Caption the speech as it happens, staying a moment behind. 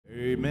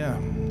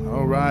Amen.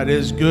 All right,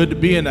 it's good to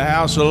be in the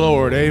house of the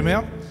Lord.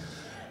 Amen.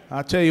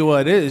 I'll tell you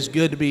what, it is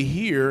good to be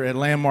here at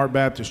Landmark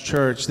Baptist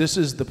Church. This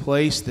is the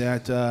place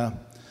that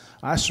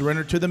I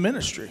surrendered to the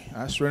ministry.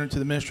 I surrendered to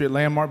the ministry at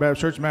Landmark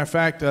Baptist Church. As a matter of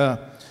fact,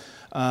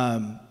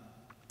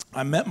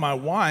 I met my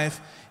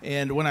wife,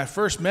 and when I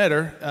first met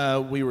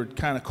her, we were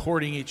kind of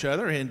courting each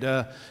other,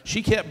 and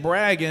she kept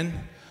bragging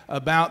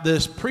about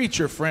this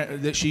preacher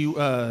friend that she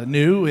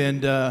knew,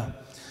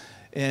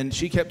 and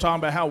she kept talking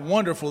about how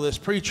wonderful this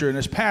preacher and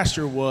this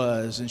pastor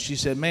was. And she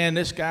said, man,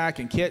 this guy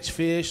can catch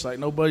fish like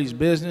nobody's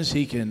business.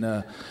 He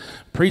can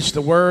preach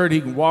the word. He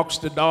can walks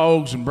the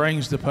dogs and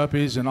brings the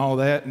puppies and all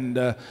that.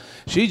 And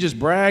she just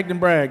bragged and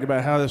bragged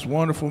about how this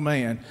wonderful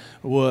man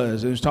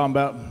was. It was talking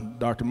about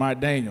Dr. Mike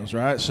Daniels,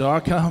 right?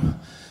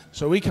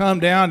 So we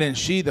come down, and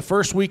the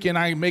first weekend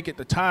I make it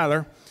to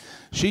Tyler,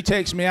 she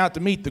takes me out to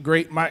meet the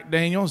great Mike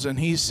Daniels, and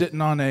he's sitting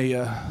on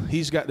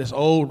he's got this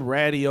old,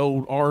 ratty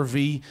old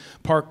RV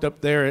parked up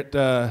there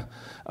at,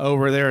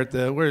 over there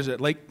at where is it,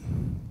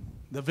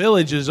 the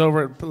Village is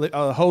over at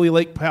Holy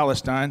Lake,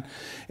 Palestine,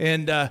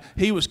 and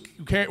he was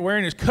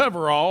wearing his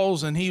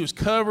coveralls, and he was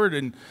covered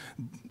in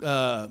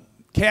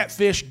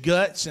catfish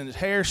guts, and his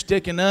hair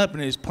sticking up,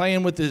 and he's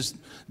playing with his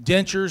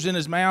dentures in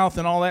his mouth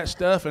and all that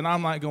stuff, and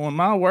I'm like going,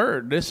 my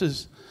word, this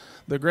is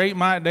the great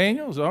Mike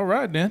Daniels? All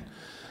right then.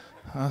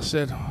 I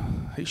said,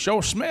 he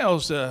sure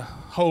smells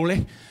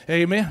holy,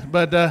 amen.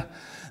 But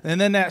and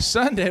then that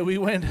Sunday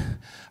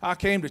I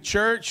came to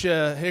church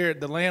here at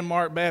the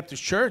Landmark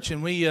Baptist Church,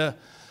 and we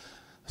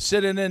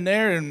sitting in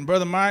there, and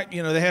Brother Mike,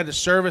 they had the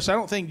service. I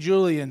don't think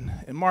Julie and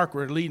Mark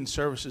were leading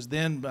services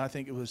then, but I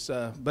think it was,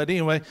 but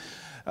anyway,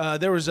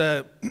 there was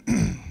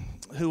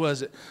who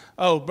was it?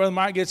 Oh, Brother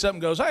Mike gets up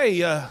and goes,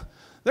 hey,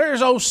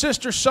 there's old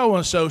sister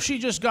so-and-so. She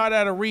just got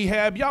out of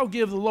rehab. Y'all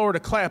give the Lord a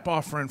clap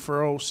offering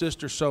for old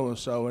sister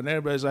so-and-so. And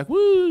everybody's like,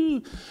 woo.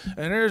 And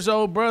there's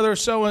old brother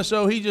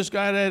so-and-so. He just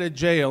got out of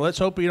jail. Let's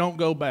hope he don't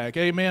go back.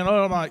 Amen.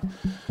 And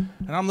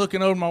I'm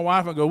looking over at my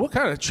wife and go, what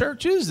kind of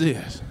church is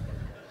this?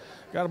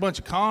 Got a bunch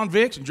of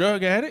convicts and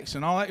drug addicts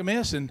and all that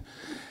mess. And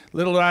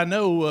little did I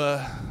know,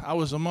 I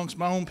was amongst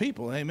my own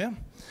people. Amen.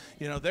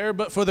 There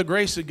but for the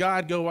grace of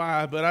God go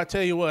I. But I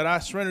tell you what, I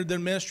surrendered to the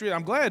ministry.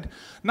 I'm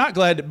not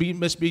glad that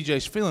Miss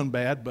BJ's feeling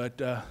bad, but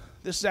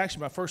this is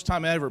actually my first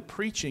time ever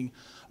preaching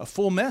a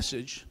full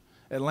message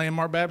at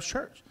Landmark Baptist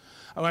Church.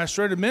 When I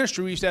started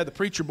ministry, we used to have the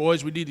preacher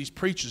boys. We did these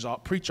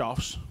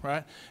preach-offs,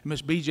 right? And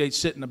Miss BJ'd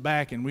sit in the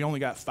back, and we only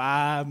got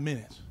 5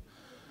 minutes.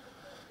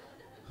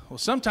 Well,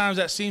 sometimes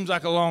that seems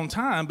like a long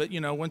time, but,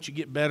 once you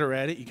get better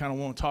at it, you kind of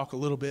want to talk a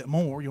little bit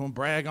more. You want to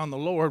brag on the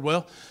Lord.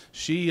 Well,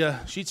 she'd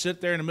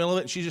sit there in the middle of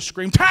it, and she'd just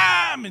scream,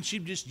 time! And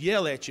she'd just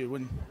yell at you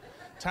when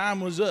time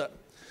was up.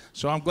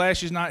 So I'm glad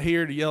she's not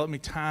here to yell at me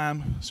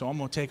time, so I'm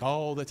going to take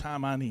all the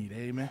time I need.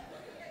 Amen.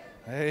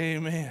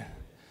 Amen.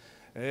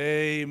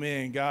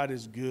 Amen. God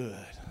is good.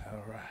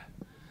 All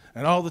right.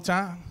 And all the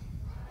time?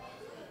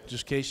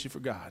 Just in case you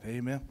forgot.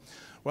 Amen.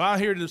 Well, I'm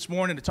here this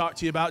morning to talk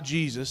to you about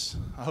Jesus.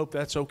 I hope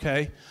that's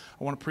okay.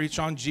 I want to preach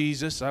on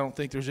Jesus. I don't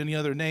think there's any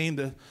other name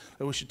that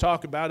we should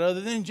talk about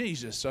other than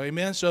Jesus. So,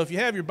 amen. So if you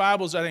have your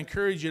Bibles, I'd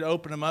encourage you to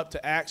open them up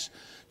to Acts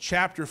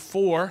chapter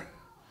 4.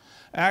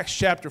 Acts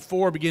chapter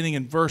 4, beginning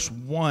in verse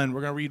 1.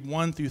 We're going to read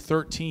 1 through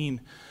 13.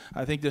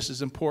 I think this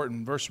is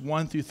important. Verse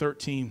 1 through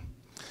 13.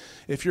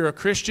 If you're a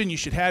Christian, you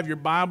should have your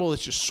Bible.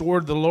 It's your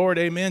sword of the Lord,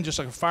 amen. Just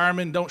like a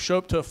fireman don't show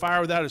up to a fire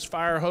without his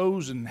fire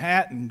hose and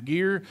hat and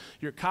gear.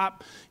 You're a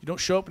cop, you don't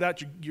show up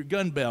without your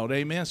gun belt,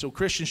 amen. So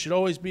Christians should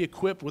always be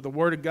equipped with the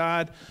Word of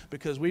God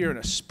because we are in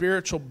a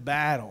spiritual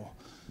battle.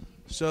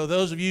 So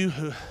those of you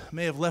who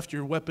may have left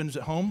your weapons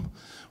at home,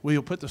 we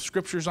will put the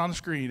scriptures on the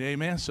screen,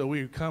 amen. So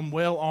we come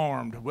well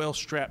armed, well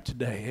strapped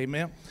today,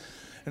 amen.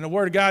 And the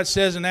Word of God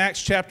says in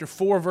Acts chapter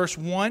 4, verse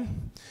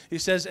 1, he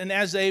says, and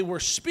as they were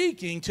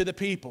speaking to the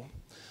people,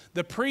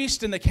 the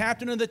priest and the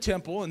captain of the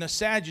temple and the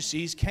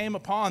Sadducees came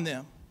upon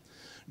them,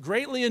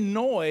 greatly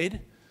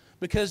annoyed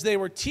because they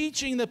were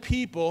teaching the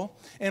people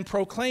and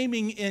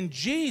proclaiming in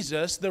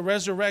Jesus the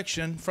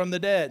resurrection from the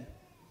dead.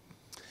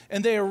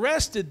 And they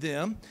arrested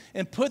them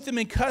and put them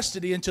in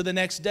custody until the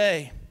next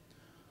day,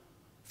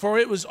 for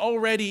it was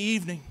already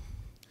evening.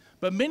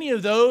 But many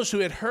of those who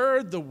had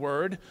heard the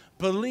word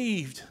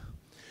believed.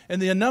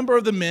 And the number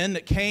of the men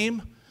that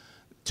came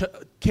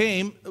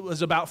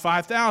was about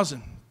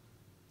 5,000.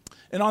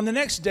 And on the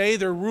next day,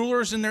 their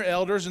rulers and their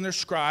elders and their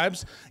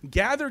scribes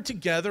gathered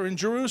together in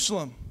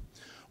Jerusalem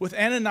with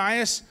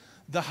Ananias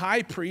the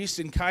high priest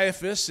and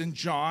Caiaphas and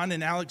John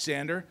and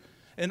Alexander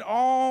and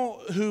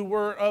all who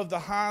were of the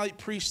high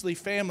priestly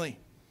family.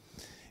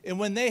 And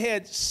when they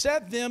had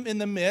set them in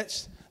the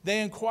midst,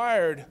 they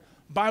inquired,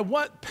 by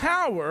what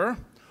power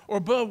or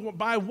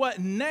by what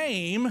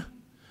name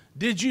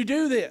did you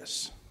do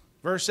this?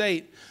 Verse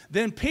 8,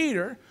 then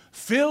Peter,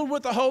 filled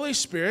with the Holy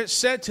Spirit,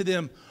 said to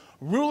them,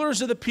 rulers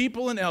of the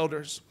people and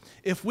elders,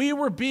 if we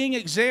were being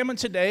examined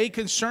today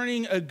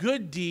concerning a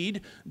good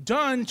deed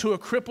done to a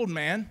crippled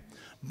man,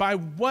 by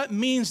what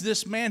means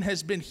this man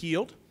has been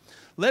healed,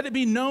 let it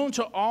be known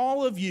to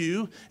all of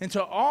you and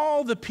to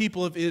all the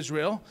people of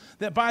Israel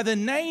that by the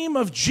name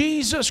of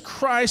Jesus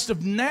Christ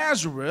of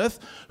Nazareth,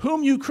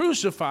 whom you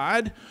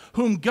crucified,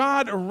 whom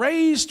God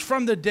raised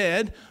from the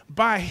dead,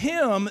 by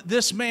him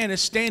this man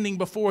is standing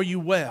before you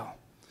well.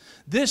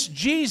 This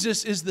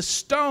Jesus is the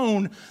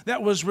stone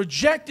that was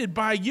rejected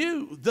by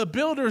you, the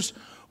builders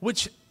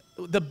which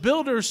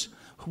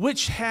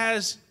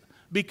has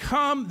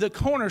become the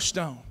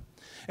cornerstone.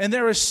 And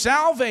there is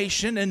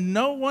salvation in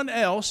no one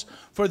else,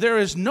 for there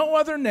is no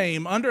other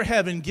name under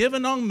heaven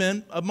given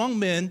among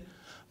men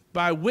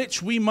by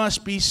which we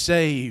must be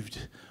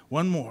saved.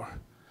 One more.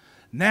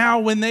 Now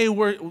when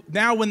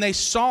they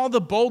saw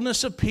the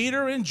boldness of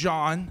Peter and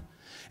John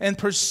and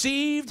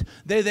perceived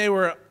that they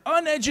were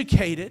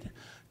uneducated,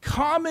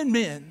 common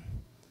men,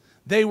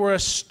 they were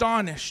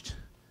astonished,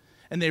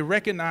 and they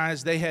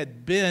recognized that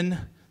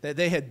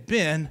they had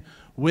been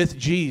with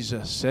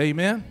Jesus.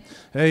 Amen.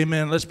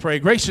 Amen. Let's pray.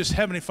 Gracious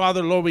Heavenly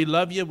Father, Lord, we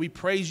love you. We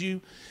praise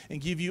you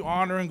and give you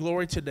honor and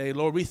glory today.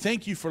 Lord, we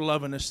thank you for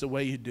loving us the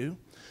way you do.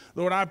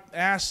 Lord, I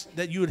ask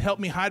that you would help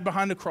me hide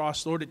behind the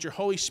cross, Lord, that your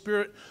Holy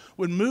Spirit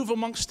would move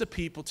amongst the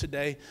people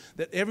today,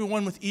 that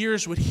everyone with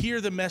ears would hear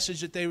the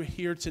message that they would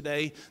hear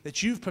today,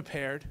 that you've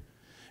prepared,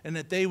 and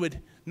that they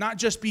would not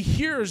just be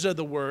hearers of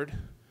the word,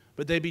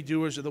 but they be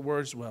doers of the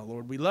word as well.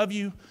 Lord, we love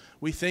you.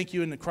 We thank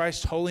you in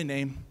Christ's holy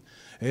name.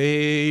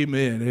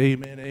 Amen,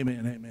 amen,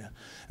 amen, amen.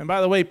 And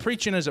by the way,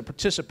 preaching is a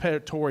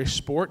participatory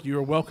sport. You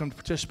are welcome to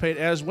participate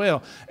as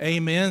well.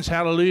 Amens,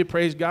 hallelujah,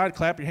 praise God,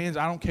 clap your hands.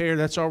 I don't care,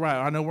 that's all right.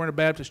 I know we're in a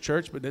Baptist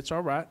church, but that's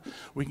all right.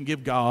 We can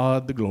give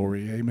God the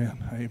glory. Amen,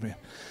 amen.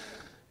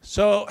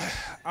 So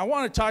I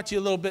want to talk to you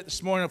a little bit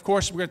this morning. Of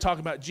course, we're going to talk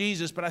about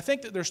Jesus, but I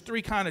think that there's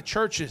three kinds of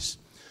churches.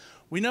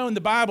 We know in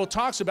the Bible it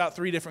talks about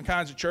three different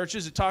kinds of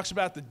churches. It talks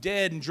about the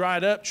dead and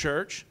dried up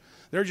church.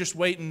 They're just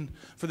waiting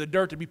for the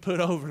dirt to be put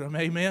over them,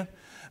 amen.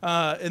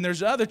 And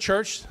there's other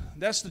church,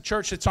 that's the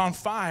church that's on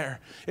fire.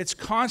 It's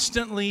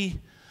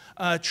constantly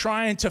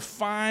trying to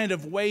find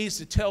of ways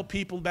to tell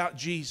people about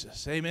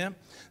Jesus, amen.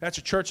 That's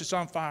a church that's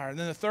on fire. And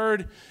then the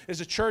third is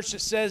a church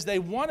that says they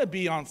want to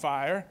be on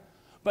fire,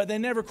 but they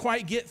never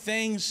quite get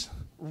things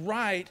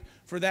right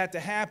for that to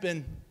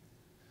happen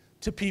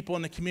to people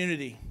in the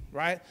community,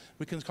 right?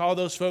 We can call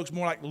those folks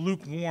more like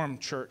lukewarm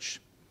church.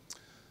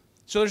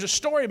 So there's a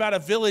story about a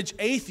village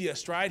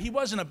atheist, right? He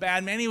wasn't a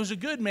bad man. He was a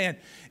good man.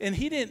 And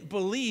he didn't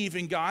believe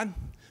in God,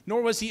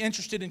 nor was he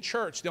interested in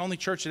church, the only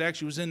church that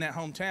actually was in that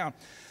hometown.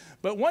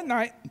 But one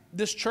night,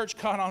 this church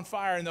caught on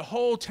fire, and the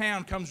whole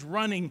town comes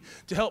running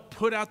to help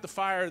put out the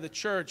fire of the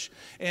church.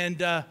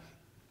 And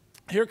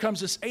here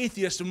comes this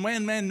atheist, and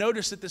one man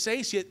noticed that this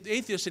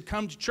atheist had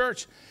come to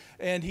church,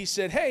 and he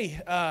said, hey,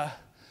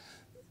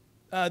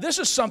 this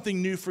is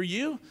something new for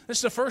you. This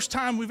is the first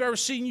time we've ever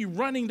seen you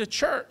running to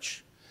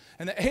church.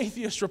 And the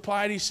atheist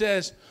replied, he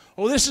says,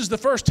 well, this is the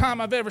first time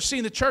I've ever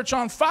seen the church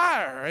on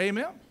fire.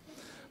 Amen.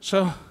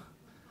 So,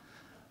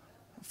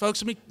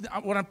 folks,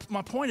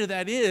 my point of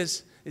that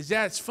is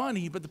that it's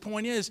funny, but the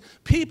point is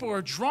people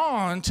are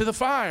drawn to the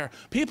fire.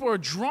 People are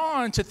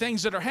drawn to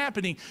things that are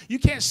happening. You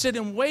can't sit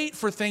and wait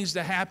for things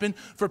to happen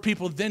for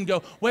people to then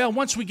go, well,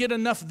 once we get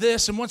enough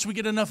this and once we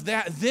get enough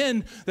that,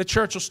 then the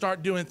church will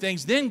start doing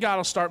things. Then God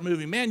will start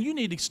moving. Man, you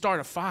need to start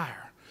a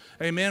fire.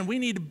 Amen. We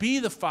need to be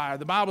the fire.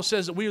 The Bible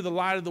says that we are the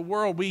light of the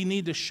world. We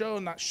need to show,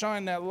 not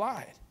shine that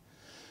light.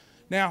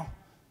 Now,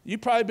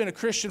 you've probably been a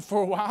Christian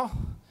for a while,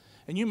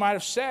 and you might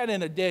have sat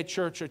in a dead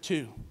church or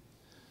two,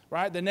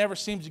 right, that never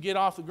seems to get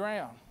off the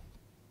ground.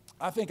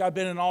 I think I've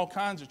been in all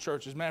kinds of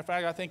churches. Matter of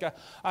fact, I think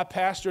I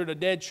pastored a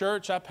dead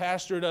church. I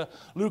pastored a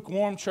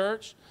lukewarm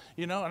church,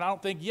 and I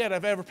don't think yet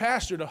I've ever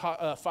pastored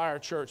a fire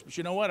church. But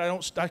you know what?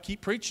 I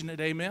keep preaching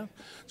it, amen.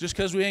 Just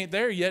because we ain't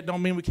there yet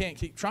don't mean we can't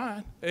keep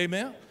trying,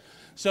 amen.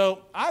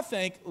 So I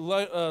think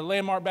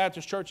Landmark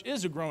Baptist Church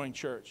is a growing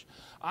church.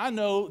 I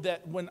know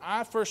that when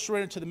I first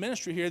surrendered to the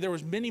ministry here, there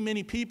was many,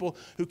 many people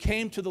who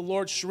came to the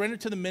Lord, surrendered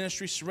to the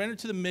ministry, surrendered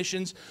to the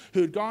missions, who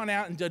had gone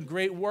out and done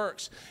great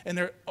works, and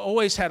they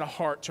always had a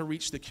heart to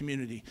reach the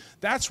community.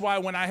 That's why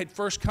when I had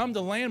first come to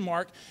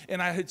Landmark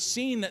and I had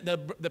seen that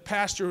the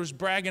pastor was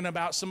bragging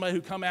about somebody who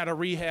come out of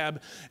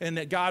rehab and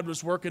that God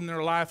was working in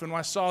their life, and when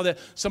I saw that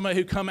somebody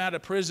who come out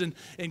of prison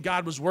and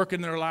God was working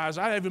in their lives.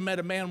 I even met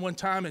a man one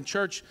time in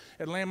church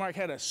at Landmark,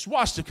 had a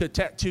swastika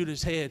tattooed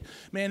his head.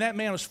 Man, that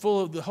man was full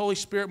of the Holy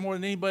Spirit more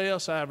than anybody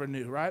else I ever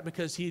knew, right?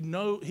 Because he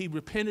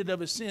repented of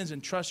his sins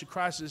and trusted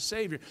Christ as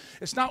Savior.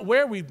 It's not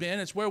where we've been,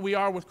 it's where we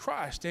are with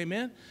Christ,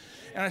 amen?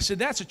 And I said,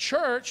 that's a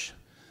church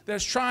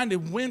that's trying to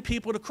win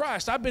people to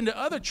Christ. I've been to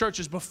other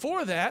churches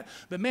before that,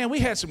 but man, we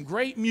had some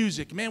great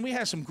music. Man, we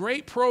had some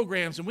great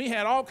programs, and we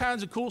had all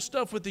kinds of cool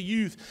stuff with the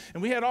youth,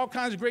 and we had all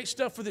kinds of great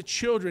stuff for the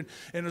children,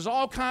 and there's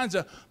all kinds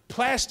of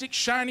plastic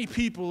shiny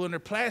people and their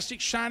plastic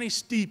shiny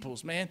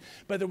steeples, man,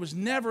 but there was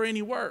never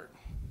any work.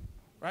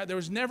 Right? There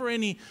was never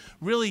any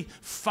really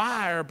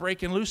fire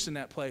breaking loose in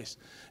that place.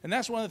 And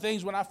that's one of the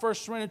things when I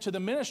first surrendered to the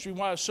ministry,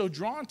 why I was so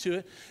drawn to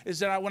it, is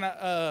that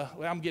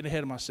I'm getting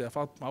ahead of myself.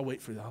 I'll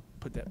wait for that. I'll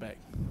put that back.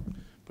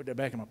 Put that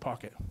back in my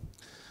pocket.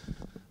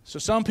 So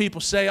some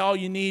people say all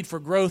you need for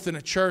growth in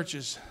a church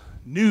is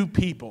new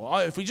people.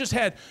 If we just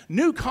had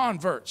new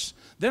converts,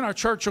 then our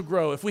church will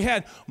grow. If we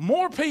had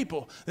more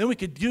people, then we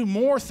could do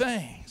more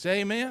things.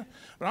 Amen?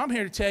 But I'm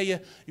here to tell you,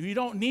 you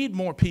don't need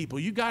more people.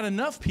 You got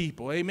enough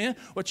people. Amen?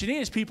 What you need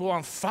is people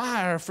on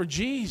fire for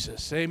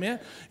Jesus. Amen?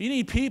 You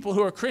need people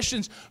who are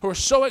Christians who are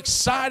so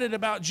excited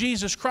about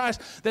Jesus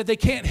Christ that they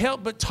can't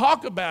help but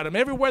talk about him.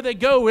 Everywhere they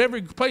go,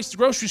 every place, the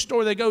grocery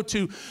store they go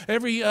to,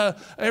 every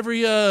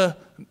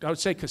I would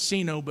say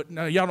casino, but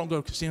no, y'all don't go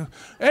to casino.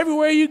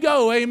 Everywhere you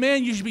go,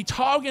 amen, you should be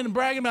talking and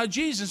bragging about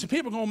Jesus. And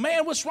people are going,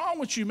 man, what's wrong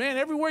with you, man?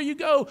 Everywhere you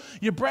go,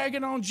 you're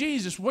bragging on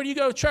Jesus. Where do you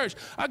go to church?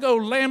 I go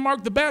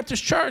Landmark the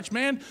Baptist Church,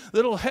 man.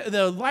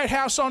 The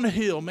lighthouse on the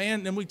hill,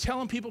 man. And we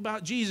telling people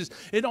about Jesus.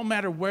 It don't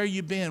matter where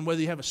you've been, whether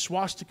you have a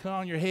swastika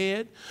on your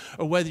head,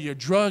 or whether you're a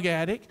drug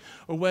addict,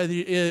 or whether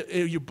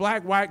you're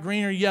black, white,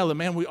 green, or yellow,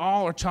 man. We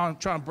all are trying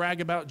to brag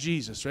about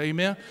Jesus,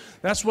 amen?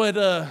 That's what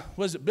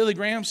Billy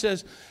Graham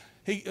says.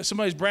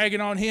 Somebody's bragging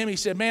on him. He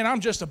said, man, I'm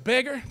just a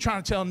beggar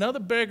trying to tell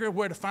another beggar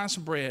where to find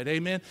some bread.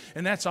 Amen.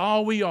 And that's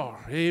all we are.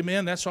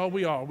 Amen. That's all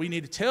we are. We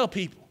need to tell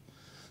people.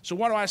 So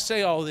why do I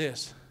say all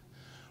this?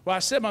 Well, I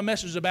said my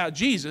message is about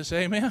Jesus.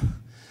 Amen.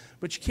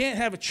 But you can't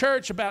have a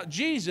church about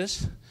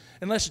Jesus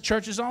unless the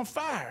church is on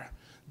fire.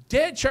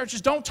 Dead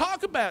churches don't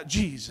talk about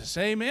Jesus,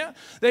 amen?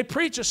 They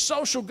preach a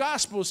social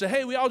gospel, say,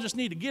 hey, we all just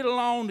need to get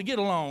along,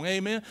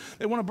 amen?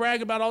 They want to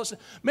brag about all this.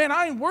 Man,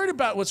 I ain't worried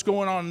about what's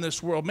going on in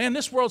this world. Man,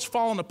 this world's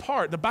falling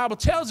apart. The Bible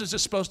tells us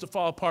it's supposed to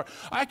fall apart.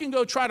 I can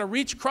go try to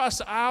reach across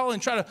the aisle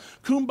and try to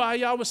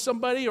kumbaya with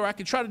somebody, or I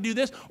can try to do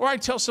this, or I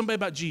can tell somebody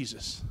about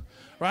Jesus,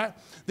 right?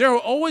 There will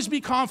always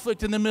be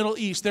conflict in the Middle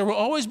East. There will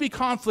always be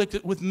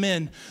conflict with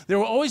men. There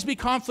will always be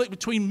conflict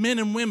between men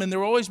and women. There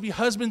will always be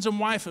husbands and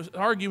wives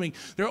arguing.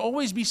 There will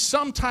always be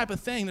some type of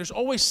thing. There's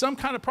always some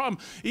kind of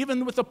problem,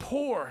 even with the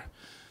poor,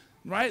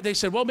 right? They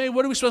said, well, maybe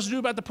what are we supposed to do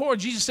about the poor?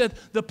 Jesus said,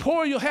 the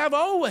poor you'll have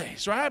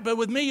always, right? But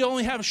with me, you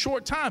only have a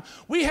short time.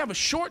 We have a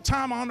short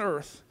time on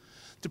earth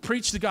to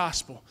preach the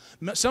gospel.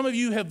 Some of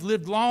you have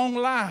lived long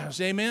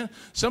lives, amen?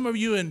 Some of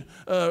you in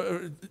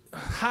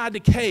high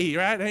decay,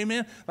 right,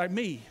 amen? Like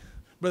me.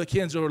 Brother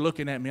Kenzo are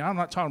looking at me. I'm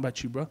not talking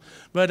about you, bro.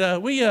 But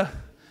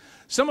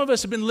some of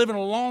us have been living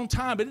a long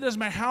time, but it doesn't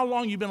matter how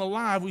long you've been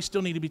alive, we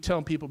still need to be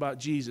telling people about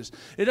Jesus.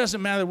 It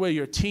doesn't matter whether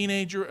you're a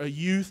teenager, a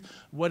youth,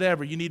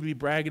 whatever. You need to be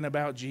bragging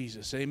about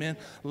Jesus, amen?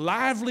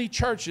 Lively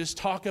churches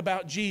talk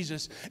about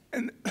Jesus,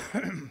 and,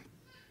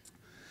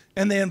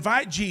 and they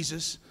invite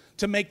Jesus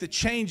to make the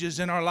changes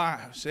in our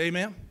lives,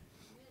 amen?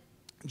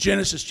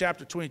 Genesis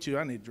chapter 22.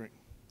 I need a drink.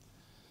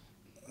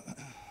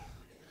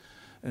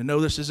 And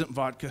no, this isn't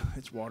vodka.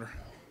 It's water.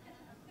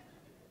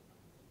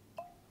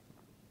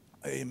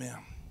 Amen.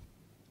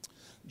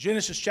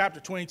 Genesis chapter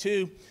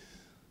 22,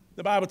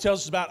 the Bible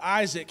tells us about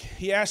Isaac.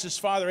 He asked his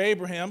father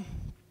Abraham,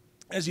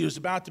 as he was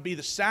about to be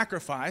the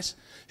sacrifice,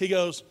 he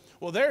goes,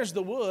 well, there's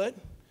the wood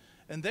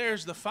and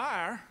there's the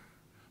fire,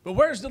 but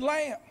where's the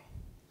lamb?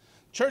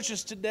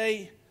 Church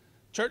today,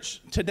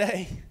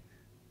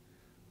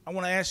 I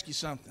want to ask you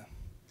something.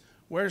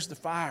 Where's the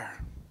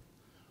fire?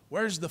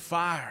 Where's the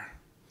fire?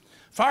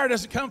 Fire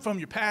doesn't come from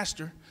your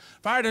pastor.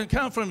 Fire doesn't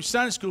come from your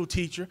Sunday school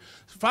teacher.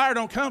 Fire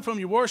don't come from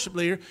your worship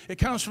leader. It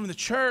comes from the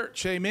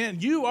church, amen.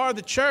 You are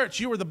the church.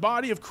 You are the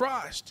body of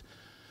Christ.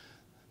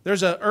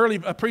 There's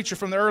a preacher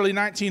from the early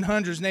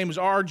 1900s. His name was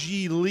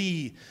R.G.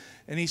 Lee,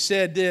 and he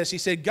said this. He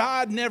said,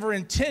 God never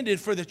intended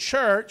for the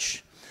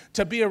church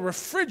to be a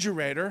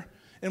refrigerator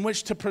in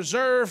which to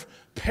preserve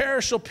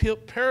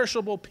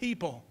perishable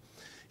people.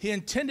 He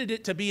intended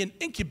it to be an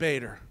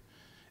incubator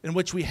in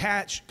which we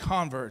hatch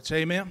converts,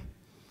 amen.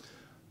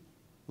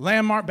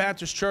 Landmark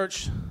Baptist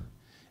Church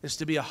is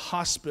to be a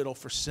hospital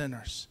for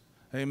sinners.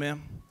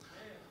 Amen?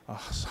 A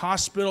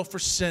hospital for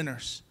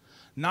sinners,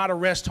 not a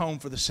rest home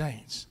for the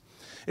saints.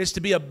 It's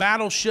to be a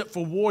battleship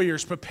for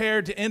warriors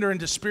prepared to enter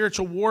into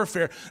spiritual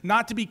warfare,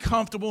 not to be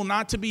comfortable,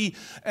 not to be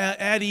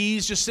at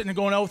ease, just sitting there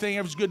going, oh,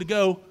 everything's good to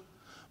go.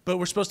 But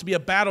we're supposed to be a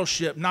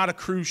battleship, not a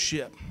cruise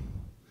ship.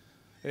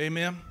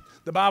 Amen?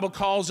 The Bible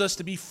calls us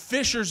to be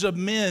fishers of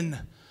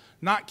men,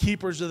 not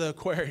keepers of the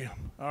aquarium.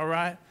 All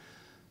right?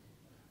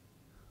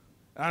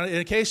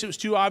 In case it was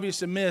too obvious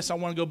to miss, I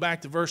want to go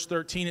back to verse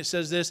 13. It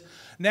says this,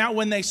 now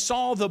when they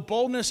saw the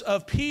boldness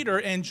of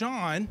Peter and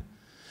John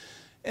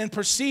and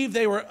perceived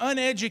they were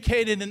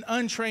uneducated and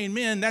untrained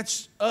men,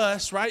 that's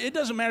us, right? It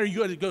doesn't matter you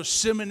got to go to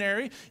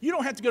seminary. You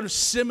don't have to go to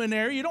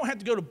seminary. You don't have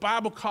to go to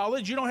Bible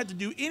college. You don't have to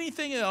do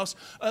anything else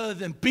other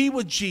than be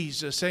with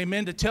Jesus,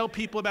 amen, to tell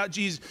people about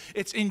Jesus.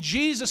 It's in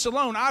Jesus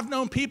alone. I've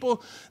known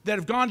people that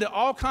have gone to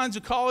all kinds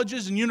of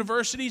colleges and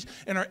universities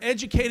and are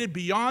educated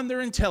beyond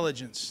their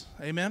intelligence,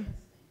 amen.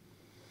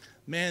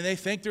 Man, they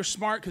think they're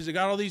smart because they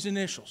got all these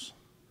initials.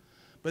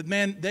 But,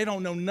 man, they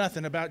don't know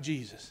nothing about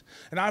Jesus.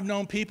 And I've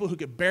known people who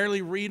could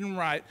barely read and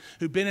write,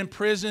 who've been in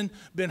prison,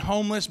 been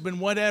homeless, been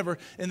whatever,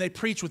 and they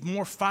preach with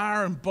more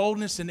fire and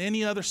boldness than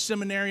any other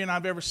seminarian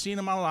I've ever seen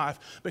in my life,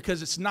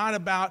 because it's not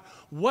about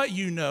what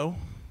you know,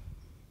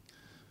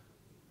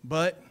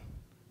 but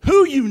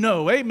Who you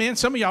know. Amen.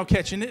 Some of y'all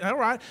catching it. All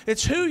right.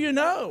 It's who you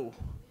know.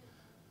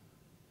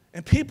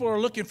 And people are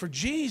looking for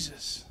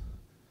Jesus.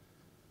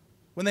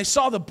 When they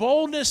saw the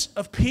boldness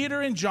of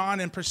Peter and John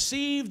and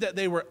perceived that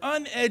they were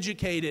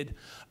uneducated,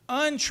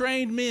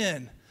 untrained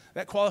men,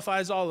 that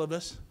qualifies all of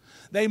us,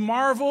 they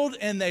marveled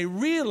and they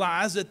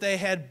realized that they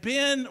had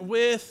been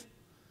with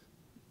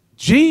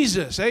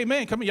Jesus.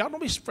 Amen. Come on, y'all don't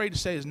be afraid to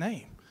say his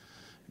name.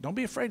 Don't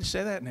be afraid to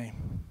say that name.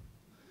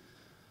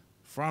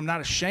 For I'm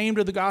not ashamed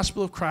of the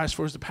gospel of Christ,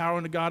 for it's the power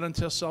unto God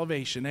until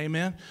salvation.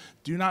 Amen.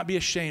 Do not be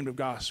ashamed of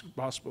the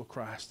gospel of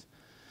Christ.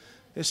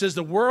 It says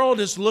the world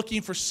is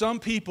looking for some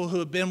people who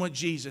have been with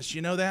Jesus.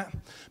 You know that?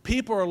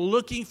 People are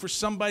looking for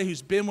somebody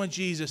who's been with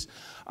Jesus.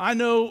 I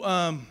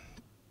know,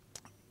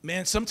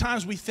 man,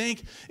 sometimes we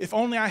think if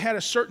only I had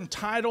a certain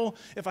title,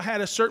 if I had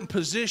a certain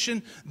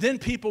position, then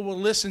people will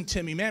listen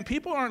to me. Man,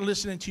 people aren't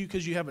listening to you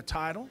because you have a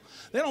title.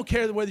 They don't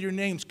care whether your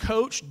name's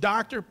coach,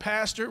 doctor,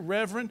 pastor,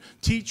 reverend,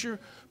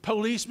 teacher,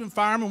 policeman,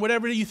 fireman,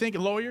 whatever you think, a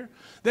lawyer.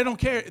 They don't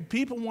care.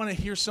 People want to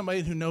hear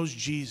somebody who knows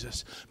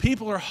Jesus.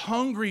 People are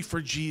hungry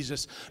for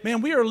Jesus. Man,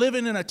 we are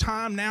living in a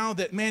time now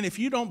that, man, if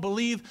you don't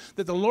believe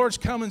that the Lord's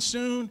coming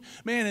soon,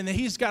 man, and that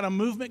he's got a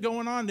movement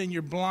going on, then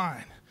you're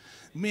blind.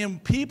 Man,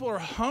 people are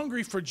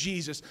hungry for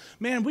Jesus.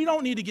 Man, we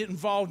don't need to get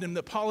involved in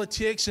the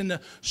politics and the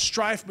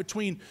strife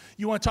between,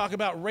 you want to talk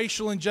about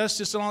racial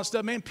injustice and all that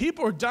stuff. Man,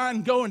 people are dying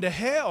and going to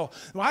hell.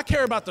 Well, I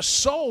care about the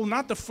soul,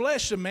 not the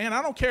flesh of man.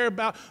 I don't care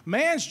about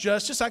man's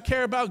justice. I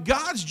care about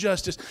God's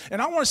justice.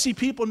 And I want to see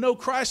people know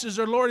Christ as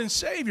their Lord and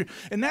Savior.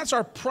 And that's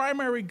our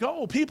primary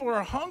goal. People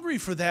are hungry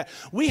for that.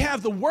 We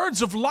have the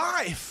words of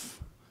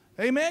life.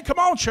 Amen. Come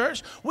on,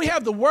 church. We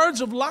have the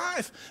words of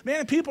life.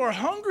 Man, and people are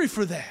hungry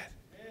for that.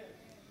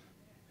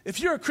 If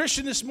you're a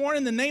Christian this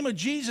morning, the name of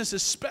Jesus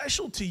is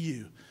special to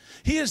you.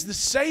 He is the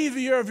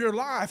Savior of your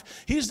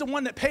life. He's the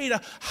one that paid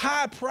a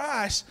high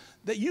price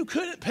that you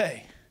couldn't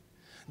pay.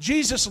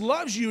 Jesus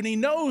loves you, and he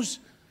knows,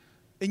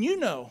 and you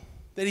know,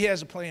 that he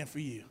has a plan for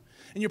you.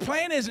 And your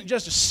plan isn't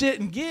just to sit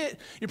and get.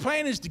 Your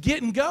plan is to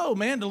get and go,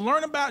 man, to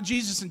learn about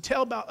Jesus and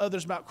tell about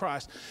others about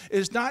Christ.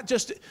 It's not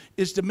just,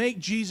 it's to make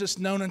Jesus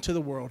known unto the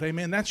world.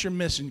 Amen. That's your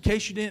mission. In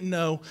case you didn't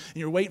know and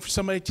you're waiting for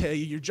somebody to tell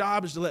you, your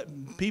job is to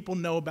let people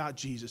know about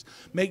Jesus.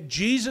 Make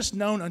Jesus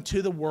known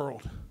unto the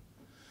world.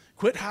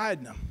 Quit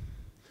hiding him.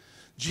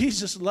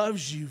 Jesus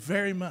loves you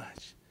very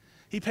much.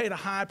 He paid a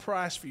high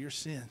price for your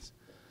sins.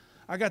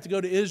 I got to go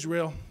to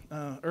Israel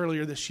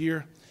earlier this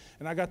year,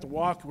 and I got to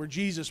walk where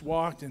Jesus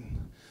walked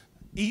and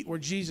eat where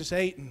Jesus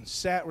ate and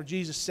sat where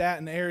Jesus sat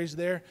in the areas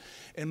there.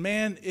 And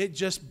man, it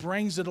just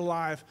brings it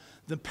alive,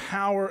 the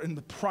power and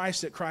the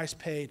price that Christ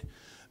paid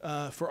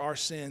for our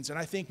sins. And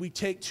I think we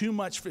take too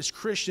much as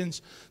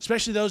Christians,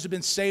 especially those who have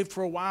been saved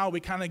for a while, we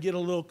kind of get a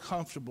little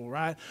comfortable,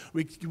 right?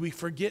 We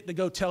forget to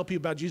go tell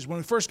people about Jesus. When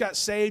we first got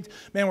saved,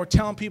 man, we're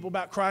telling people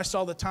about Christ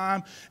all the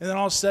time, and then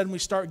all of a sudden we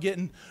start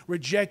getting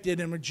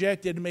rejected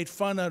and made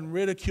fun of and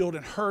ridiculed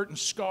and hurt and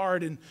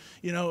scarred and,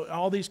 you know,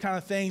 all these kind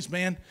of things,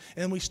 man.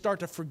 And we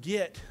start to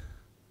forget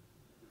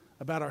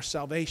about our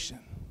salvation.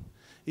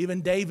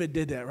 Even David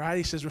did that, right?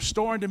 He says,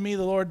 "Restore unto me,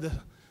 the Lord, the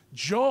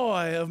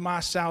joy of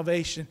my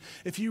salvation."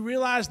 If you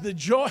realize the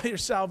joy of your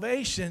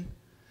salvation,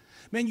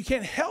 man, you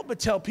can't help but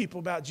tell people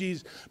about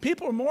Jesus.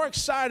 People are more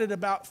excited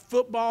about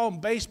football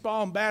and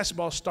baseball and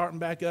basketball starting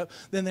back up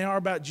than they are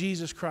about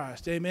Jesus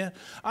Christ. Amen.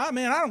 I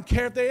don't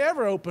care if they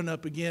ever open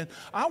up again.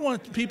 I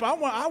want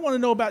to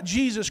know about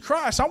Jesus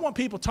Christ. I want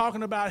people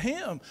talking about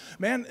him.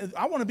 Man,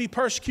 I want to be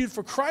persecuted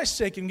for Christ's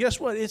sake, and guess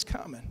what? It's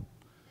coming.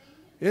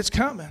 It's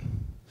coming.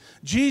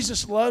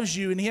 Jesus loves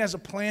you, and he has a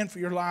plan for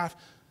your life.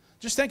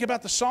 Just think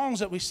about the songs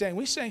that we sang.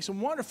 We sang some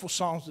wonderful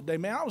songs today,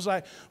 man. I was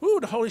like, ooh,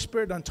 the Holy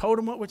Spirit done told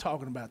them what we're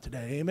talking about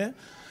today, amen?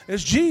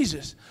 It's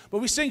Jesus. But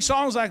we sing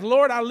songs like,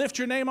 Lord, I lift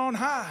your name on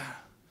high,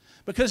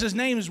 because his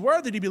name is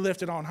worthy to be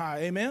lifted on high,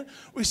 amen?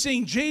 We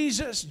sing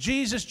Jesus,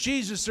 Jesus,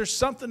 Jesus. There's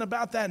something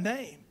about that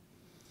name,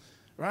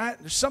 right?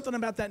 There's something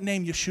about that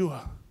name,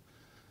 Yeshua,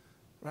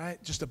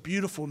 right? Just a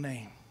beautiful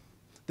name.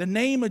 The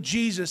name of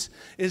Jesus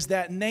is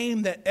that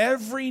name that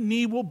every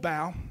knee will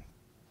bow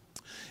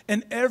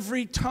and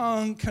every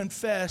tongue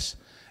confess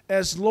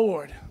as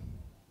Lord.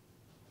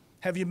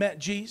 Have you met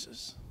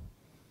Jesus?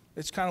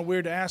 It's kind of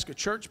weird to ask a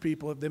church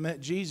people if they met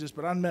Jesus,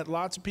 but I've met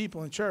lots of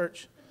people in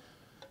church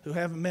who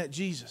haven't met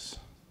Jesus.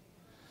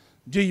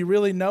 Do you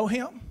really know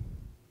him?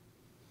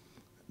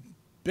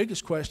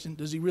 Biggest question,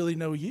 does he really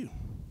know you?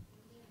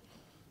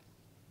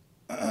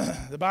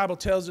 The Bible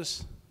tells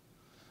us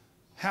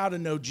how to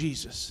know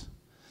Jesus.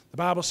 The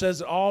Bible says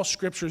that all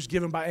Scripture is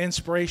given by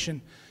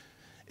inspiration.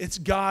 It's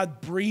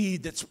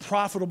God-breathed. It's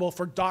profitable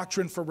for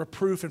doctrine, for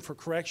reproof, and for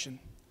correction.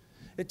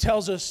 It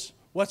tells us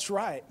what's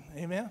right.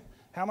 Amen?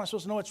 How am I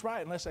supposed to know what's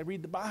right unless I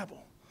read the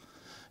Bible?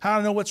 How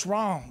to know what's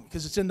wrong?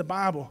 Because it's in the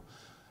Bible.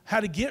 How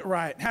to get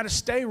right. How to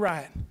stay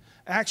right.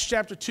 Acts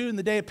chapter 2, in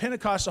the day of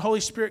Pentecost, the Holy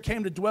Spirit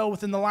came to dwell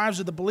within the lives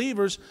of the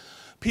believers.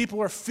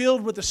 People are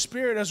filled with the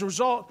Spirit. As a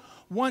result,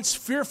 once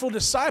fearful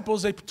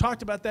disciples. They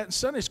talked about that in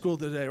Sunday school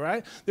today,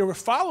 right? They were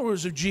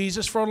followers of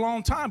Jesus for a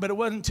long time, but it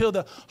wasn't until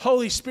the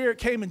Holy Spirit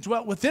came and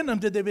dwelt within them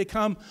did they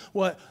become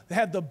what? They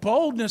had the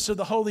boldness of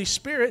the Holy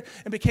Spirit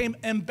and became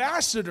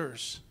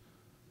ambassadors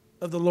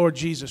of the Lord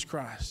Jesus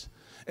Christ.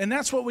 And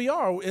that's what we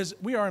are, is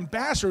we are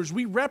ambassadors.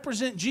 We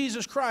represent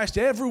Jesus Christ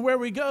everywhere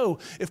we go.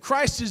 If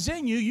Christ is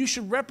in you, you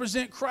should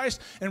represent Christ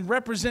and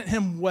represent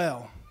him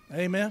well.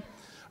 Amen?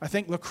 I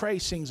think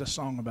Lecrae sings a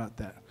song about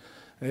that.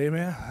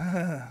 Amen?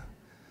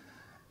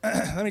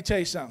 Let me tell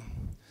you something.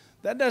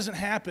 That doesn't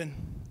happen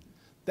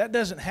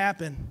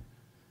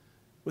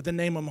with the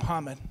name of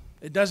Muhammad.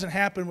 It doesn't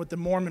happen with the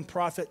Mormon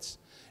prophets.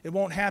 It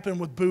won't happen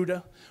with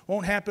Buddha. It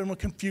won't happen with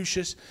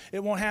Confucius.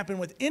 It won't happen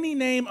with any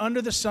name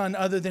under the sun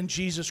other than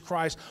Jesus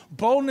Christ.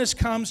 Boldness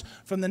comes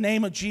from the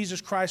name of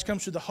Jesus Christ,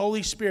 comes through the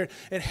Holy Spirit.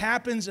 It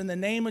happens in the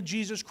name of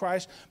Jesus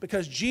Christ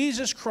because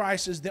Jesus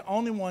Christ is the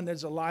only one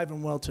that's alive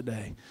and well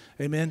today.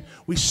 Amen.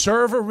 We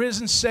serve a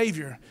risen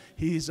Savior.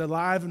 He's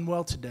alive and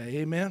well today.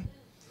 Amen.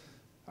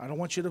 I don't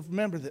want you to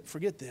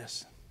forget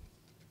this.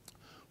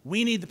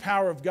 We need the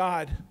power of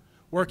God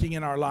working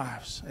in our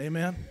lives.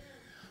 Amen.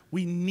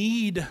 We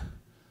need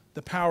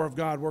the power of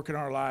God working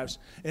in our lives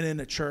and in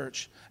the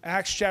church.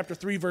 Acts chapter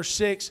 3, verse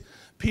 6,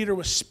 Peter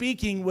was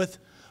speaking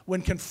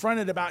when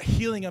confronted about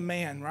healing a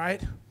man,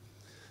 right?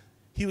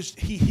 He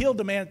healed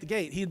the man at the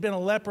gate. He had been a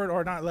leopard,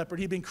 or not leopard,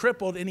 he'd been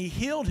crippled, and he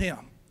healed him.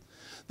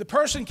 The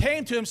person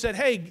came to him and said,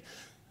 hey,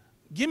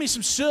 give me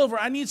some silver.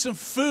 I need some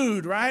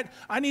food, right?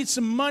 I need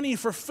some money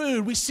for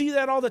food. We see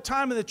that all the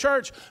time in the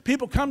church.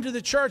 People come to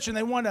the church and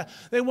they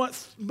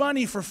want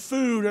money for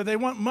food, or they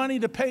want money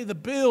to pay the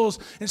bills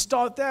and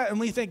start that. And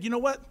we think, you know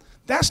what?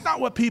 That's not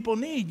what people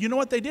need. You know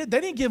what they did?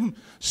 They didn't give him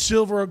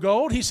silver or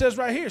gold. He says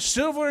right here,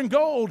 silver and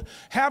gold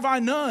have I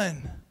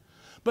none,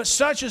 but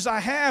such as I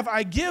have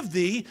I give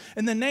thee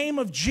in the name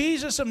of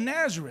Jesus of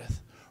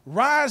Nazareth.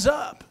 Rise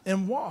up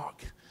and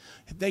walk.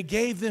 They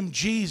gave them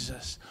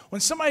Jesus.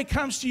 When somebody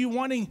comes to you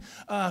wanting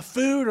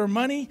food or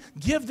money,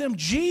 give them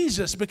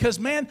Jesus, because,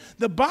 man,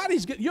 the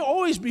body's good. You'll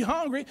always be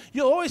hungry.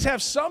 You'll always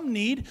have some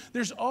need.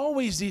 There's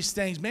always these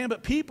things, man,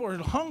 but people are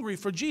hungry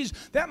for Jesus.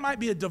 That might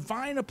be a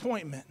divine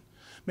appointment.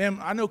 Man,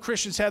 I know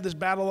Christians have this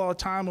battle all the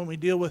time when we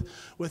deal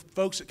with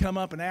folks that come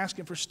up and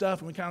asking for stuff,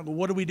 and we kind of go,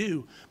 what do we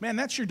do? Man,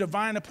 that's your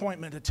divine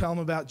appointment to tell them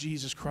about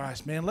Jesus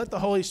Christ, man. Let the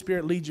Holy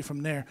Spirit lead you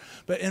from there.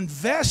 But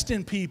invest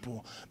in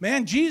people.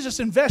 Man, Jesus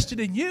invested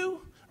in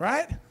you,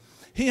 right?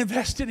 He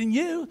invested in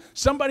you.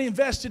 Somebody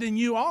invested in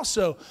you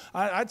also.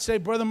 I'd say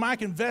Brother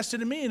Mike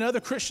invested in me, and other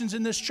Christians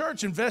in this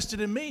church invested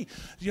in me.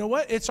 You know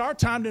what? It's our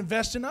time to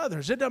invest in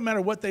others. It doesn't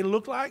matter what they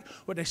look like,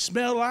 what they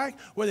smell like,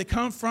 where they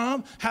come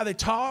from, how they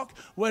talk,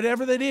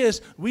 whatever that is.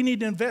 We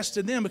need to invest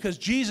in them because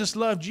Jesus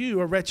loved you,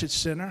 a wretched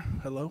sinner.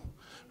 Hello?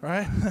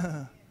 Right?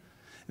 And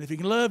if he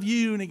can love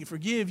you and he can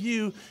forgive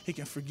you, he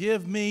can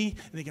forgive me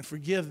and he can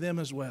forgive them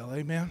as well.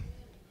 Amen?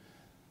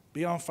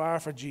 Be on fire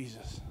for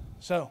Jesus.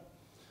 So,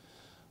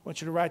 I want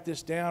you to write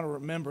this down or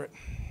remember it.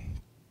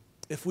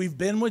 If we've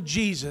been with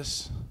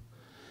Jesus,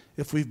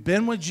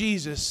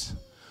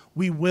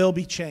 we will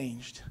be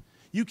changed.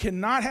 You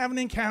cannot have an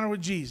encounter with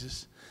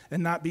Jesus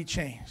and not be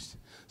changed.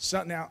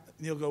 So now,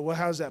 you'll go, well,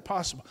 how is that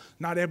possible?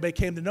 Not everybody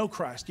came to know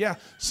Christ. Yeah,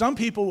 some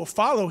people will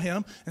follow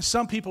him, and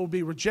some people will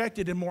be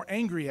rejected and more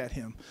angry at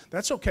him.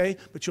 That's okay,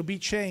 but you'll be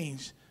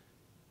changed.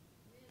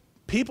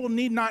 People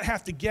need not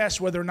have to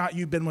guess whether or not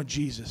you've been with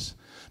Jesus.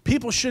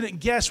 People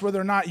shouldn't guess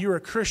whether or not you're a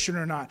Christian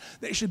or not.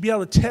 They should be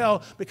able to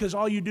tell because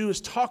all you do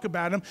is talk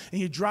about him, and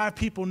you drive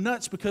people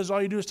nuts because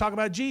all you do is talk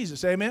about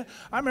Jesus. Amen?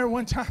 I remember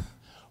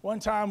one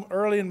time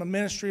early in my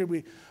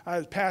ministry, I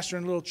was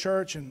pastoring a little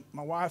church, and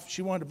my wife,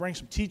 she wanted to bring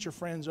some teacher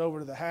friends over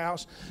to the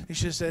house. And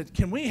she said,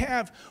 can we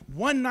have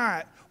one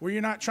night where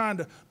you're not trying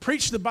to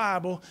preach the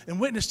Bible and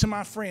witness to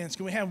my friends?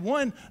 Can we have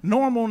one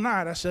normal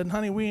night? I said,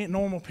 honey, we ain't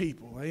normal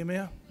people.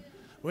 Amen?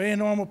 We ain't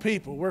normal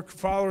people. We're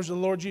followers of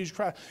the Lord Jesus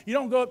Christ. You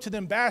don't go up to the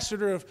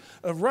ambassador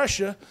of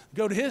Russia,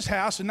 go to his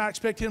house and not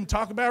expect him to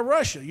talk about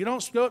Russia. You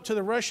don't go up to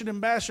the Russian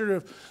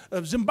ambassador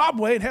of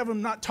Zimbabwe and have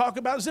him not talk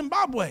about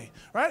Zimbabwe,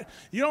 right?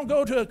 You don't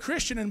go to a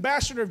Christian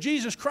ambassador of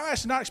Jesus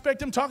Christ and not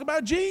expect him to talk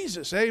about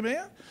Jesus.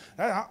 Amen?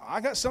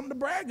 I got something to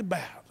brag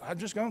about. I'm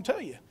just going to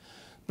tell you.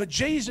 But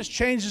Jesus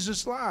changes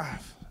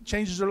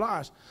their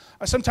lives.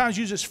 I sometimes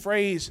use this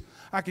phrase,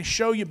 I can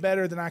show you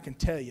better than I can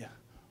tell you.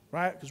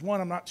 Right? Because one,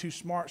 I'm not too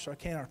smart, so I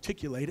can't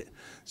articulate it.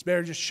 It's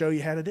better just show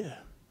you how to do it.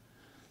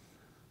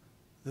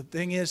 The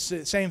thing is,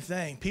 same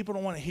thing. People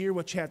don't want to hear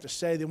what you have to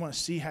say. They want to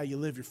see how you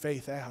live your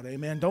faith out.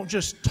 Amen? Don't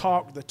just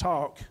talk the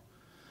talk.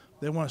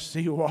 They want to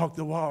see you walk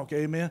the walk.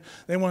 Amen?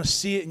 They want to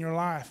see it in your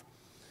life.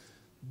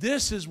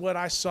 This is what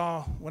I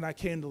saw when I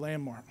came to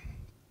Landmark.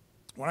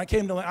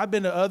 I've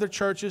been to other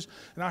churches,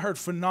 and I heard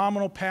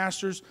phenomenal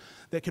pastors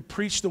that could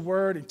preach the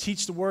word and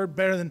teach the word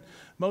better than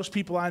most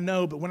people I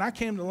know. But when I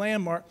came to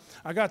Landmark,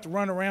 I got to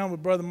run around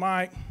with Brother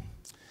Mike,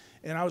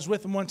 And I was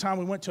with him one time.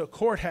 We went to a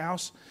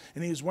courthouse,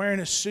 and he was wearing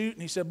a suit.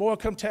 And he said, boy,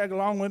 come tag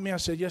along with me. I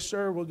said, yes,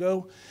 sir, we'll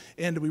go.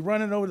 And we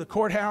run it over to the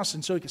courthouse,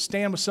 and so he could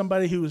stand with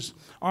somebody who was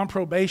on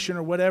probation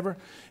or whatever.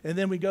 And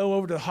then we go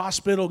over to the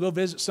hospital, go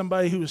visit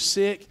somebody who was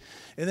sick.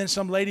 And then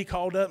some lady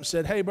called up and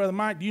said, hey, Brother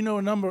Mike, do you know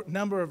a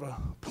number of a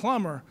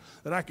plumber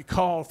that I could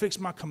call, fix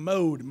my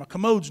commode? My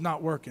commode's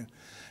not working.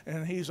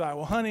 And he's like,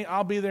 well, honey,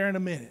 I'll be there in a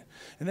minute.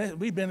 And then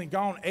we've been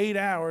gone 8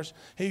 hours.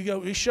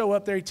 He show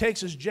up there. He takes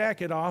his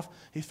jacket off.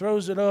 He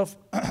throws it off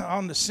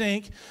on the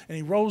sink, and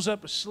he rolls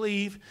up a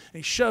sleeve, and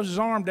he shoves his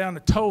arm down the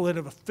toilet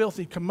of a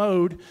filthy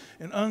commode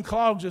and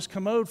unclogs this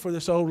commode for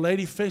this old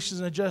lady, fixes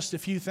and adjusts a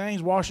few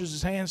things, washes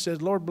his hands,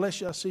 says, Lord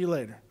bless you, I'll see you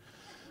later.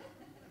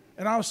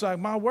 And I was like,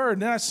 my word.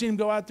 And then I seen him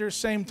go out there at the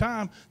same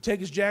time, take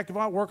his jacket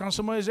off, work on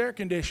somebody's air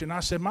conditioning. I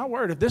said, my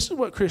word, if this is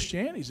what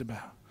Christianity's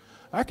about,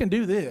 I can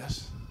do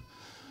this.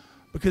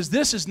 Because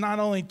this is not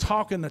only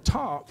talking the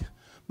talk,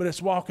 but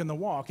it's walking the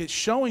walk. It's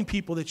showing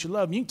people that you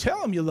love them. You can tell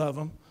them you love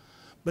them,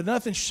 but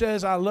nothing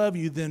says I love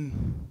you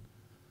than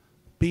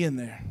being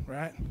there,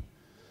 right?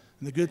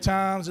 In the good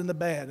times and the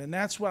bad. And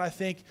that's what I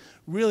think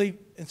really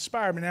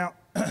inspired me. Now,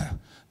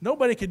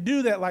 nobody could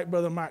do that like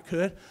Brother Mike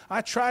could.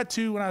 I tried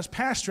to when I was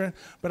pastoring,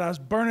 but I was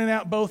burning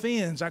out both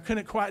ends. I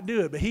couldn't quite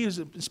do it, but he was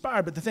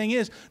inspired. But the thing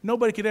is,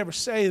 nobody could ever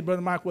say that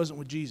Brother Mike wasn't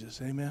with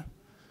Jesus. Amen?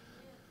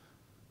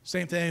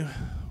 Same thing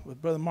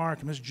with Brother Mark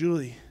and Miss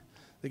Julie.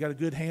 They got a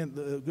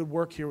good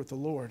work here with the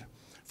Lord.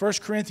 1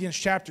 Corinthians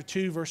chapter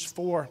 2, verse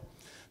 4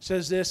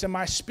 says this, and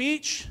my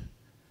speech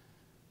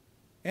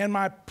and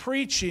my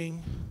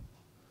preaching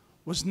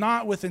was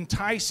not with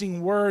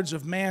enticing words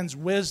of man's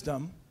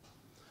wisdom,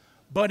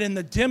 but in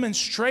the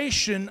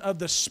demonstration of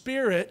the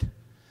Spirit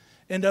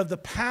and of the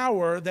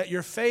power, that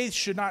your faith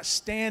should not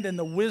stand in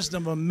the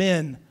wisdom of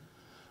men,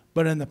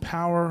 but in the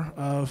power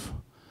of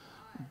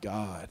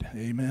God.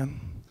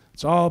 Amen.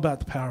 It's all about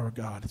the power of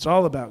God. It's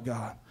all about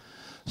God.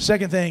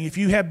 Second thing, if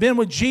you have been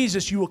with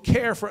Jesus, you will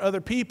care for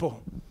other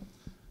people.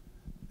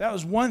 That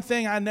was one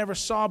thing I never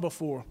saw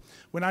before.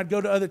 When I'd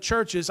go to other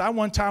churches,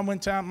 one time,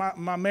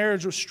 my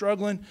marriage was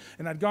struggling,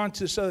 and I'd gone to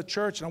this other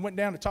church, and I went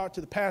down to talk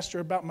to the pastor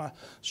about my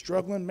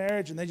struggling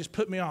marriage, and they just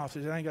put me off.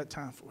 They said, I ain't got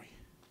time for you.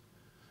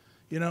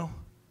 You know?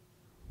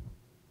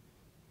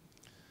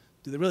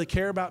 Do they really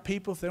care about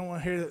people if they don't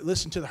want to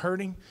listen to the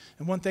hurting?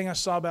 And one thing I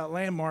saw about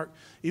Landmark,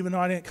 even though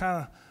I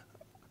didn't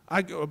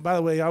by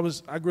the way,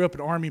 I grew up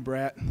an Army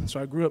brat, so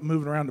I grew up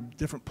moving around to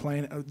different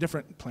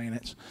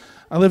planets.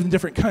 I lived in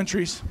different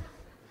countries.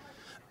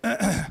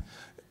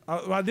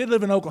 I did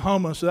live in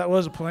Oklahoma, so that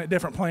was a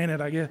different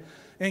planet, I guess,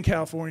 in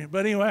California.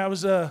 But anyway, I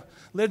was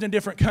lived in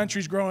different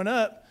countries growing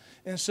up,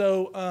 and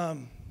so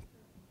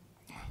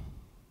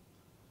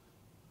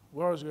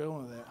where was I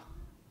going with that?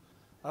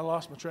 I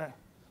lost my track.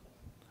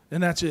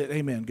 And that's it.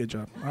 Amen. Good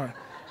job. All right.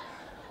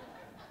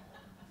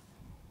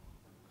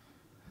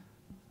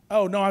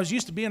 Oh, no, I was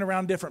used to being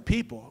around different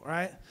people,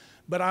 right?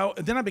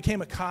 But then I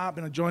became a cop,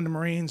 and I joined the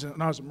Marines,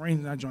 and I was a Marine,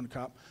 and I joined the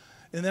cop.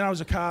 And then I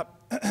was a cop.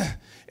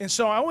 And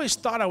so I always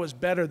thought I was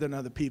better than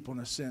other people in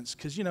a sense,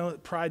 because, you know,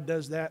 pride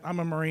does that. I'm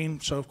a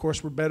Marine, so, of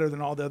course, we're better than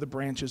all the other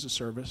branches of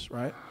service,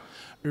 right?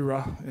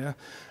 Hoorah,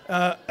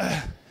 yeah.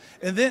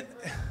 And then,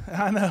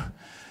 I know,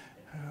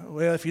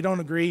 well, if you don't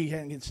agree, you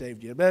haven't get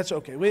saved yet, but that's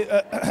okay.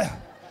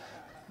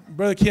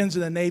 Brother Ken's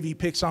in the Navy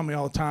picks on me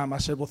all the time. I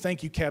said, well,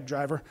 thank you, cab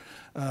driver.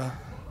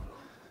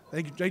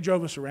 They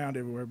drove us around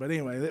everywhere. But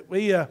anyway,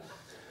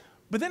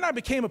 but then I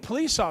became a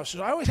police officer.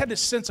 So I always had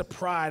this sense of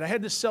pride. I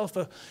had this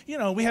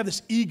we have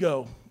this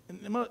ego.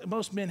 And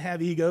most men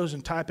have egos,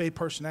 and type A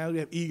personality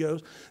have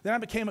egos. Then I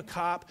became a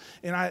cop,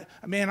 and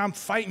I'm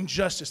fighting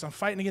justice. I'm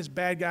fighting against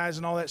bad guys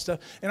and all that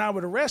stuff. And I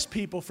would arrest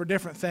people for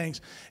different things.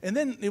 And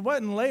then it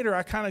wasn't later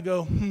I kind of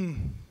go,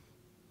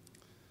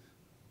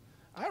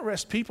 I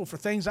arrest people for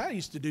things I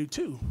used to do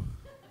too.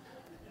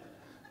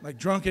 Like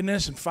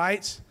drunkenness and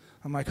fights.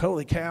 I'm like,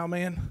 holy cow,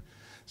 man.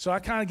 So I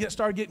kind of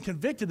started getting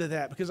convicted of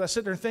that, because I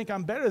sit there and think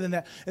I'm better than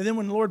that. And then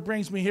when the Lord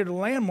brings me here to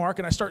Landmark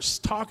and I start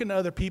talking to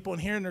other people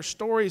and hearing their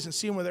stories and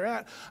seeing where they're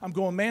at, I'm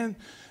going, man,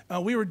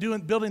 we were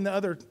building the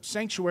other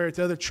sanctuary at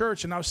the other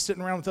church, and I was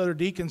sitting around with other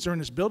deacons during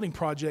this building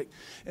project,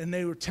 and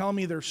they were telling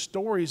me their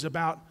stories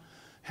about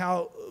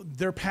how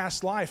their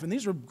past life. And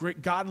these were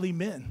great godly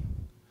men.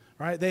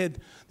 Right?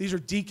 These are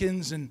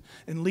deacons and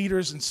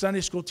leaders and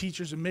Sunday school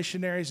teachers and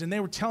missionaries, and they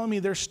were telling me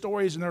their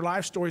stories and their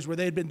life stories where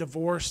they had been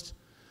divorced,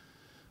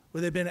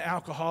 where they've been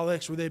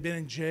alcoholics, where they've been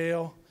in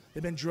jail,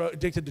 they've been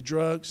addicted to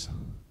drugs,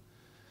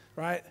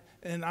 right?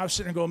 And I was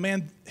sitting there going,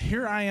 man,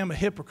 here I am, a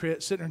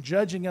hypocrite, sitting there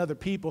judging other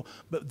people,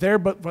 but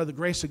by the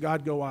grace of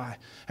God go I.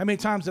 How many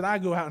times did I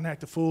go out and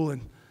act a fool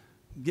and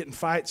get in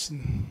fights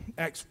and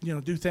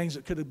do things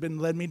that could have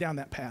led me down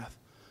that path,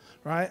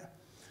 right?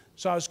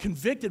 So I was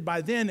convicted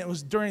by then. It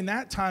was during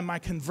that time my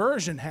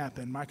conversion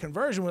happened. My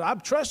conversion was, I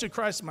trusted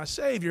Christ as my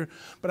Savior,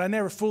 but I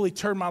never fully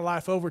turned my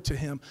life over to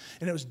Him.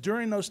 And it was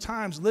during those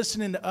times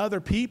listening to other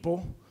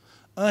people,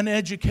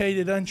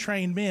 uneducated,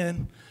 untrained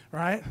men,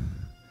 right?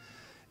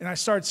 and I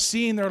started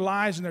seeing their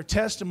lives and their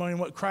testimony and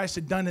what Christ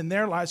had done in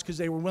their lives because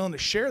they were willing to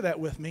share that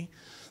with me,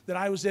 that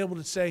I was able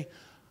to say,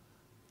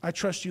 I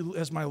trust you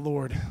as my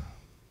Lord.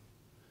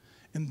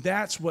 And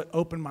that's what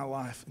opened my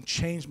life and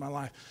changed my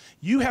life.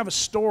 You have a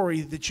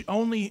story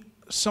that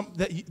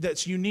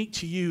that's unique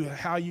to you,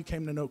 how you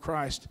came to know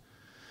Christ.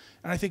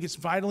 And I think it's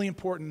vitally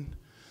important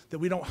that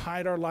we don't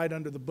hide our light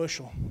under the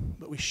bushel,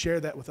 but we share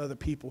that with other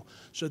people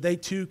so they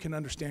too can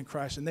understand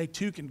Christ and they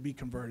too can be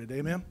converted.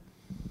 Amen?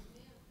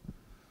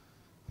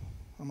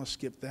 I'm going to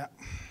skip that.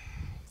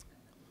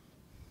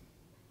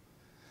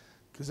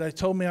 Because they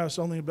told me I was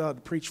only about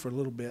to preach for a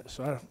little bit.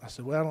 So I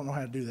said, well, I don't know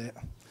how to do that.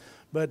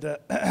 But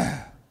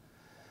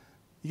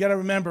you got to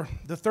remember,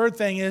 the third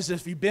thing is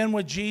if you've been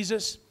with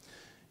Jesus,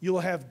 you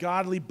will have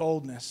godly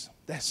boldness.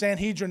 The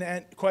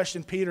Sanhedrin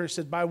questioned Peter,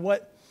 said, by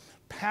what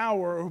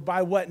power or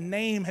by what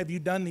name have you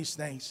done these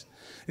things?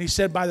 And he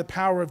said, by the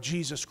power of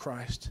Jesus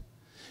Christ.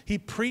 He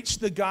preached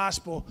the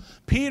gospel.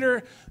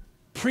 Peter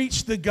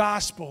preached the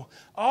gospel.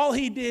 All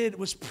he did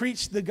was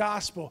preach the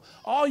gospel.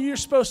 All you're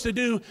supposed to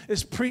do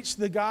is preach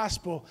the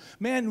gospel.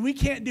 Man, we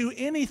can't do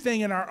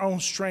anything in our own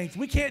strength.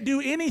 We can't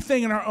do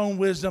anything in our own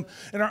wisdom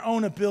and our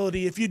own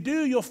ability. If you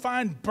do, you'll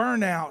find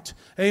burnout.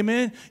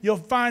 Amen. You'll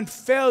find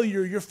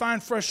failure. You'll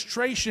find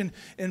frustration,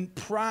 and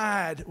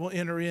pride will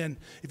enter in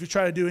if you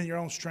try to do it in your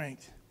own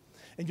strength.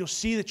 And you'll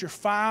see that your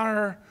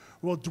fire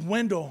will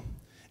dwindle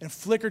and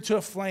flicker to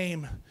a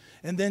flame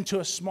and then to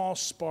a small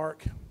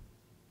spark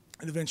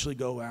and eventually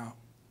go out.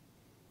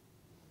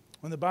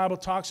 When the Bible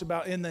talks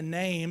about in the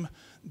name,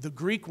 the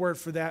Greek word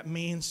for that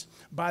means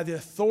by the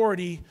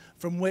authority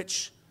from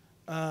which,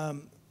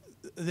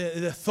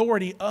 the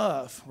authority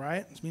of,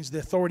 right? It means the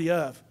authority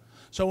of.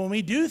 So when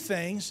we do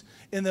things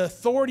in the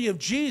authority of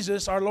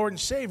Jesus, our Lord and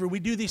Savior,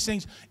 we do these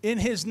things in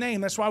His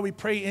name. That's why we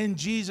pray in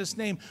Jesus'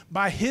 name.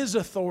 By His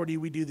authority,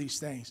 we do these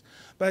things.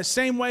 By the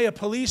same way a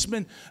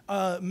policeman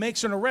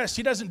makes an arrest,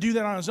 he doesn't do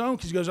that on his own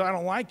because he goes, I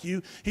don't like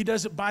you. He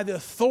does it by the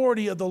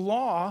authority of the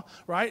law,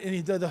 right?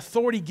 And the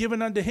authority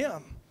given unto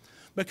him.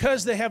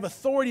 Because they have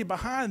authority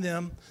behind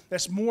them,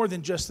 that's more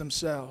than just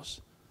themselves.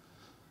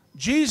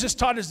 Jesus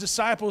taught His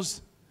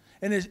disciples,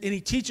 and He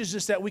teaches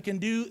us that we can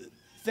do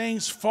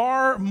things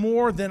far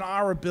more than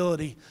our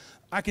ability.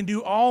 I can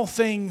do all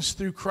things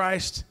through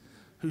Christ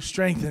who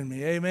strengthened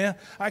me. Amen.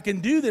 I can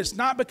do this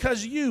not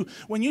because of you.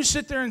 When you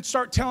sit there and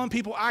start telling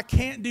people, I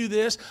can't do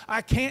this,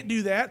 I can't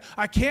do that,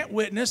 I can't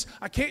witness,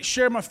 I can't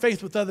share my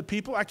faith with other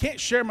people, I can't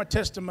share my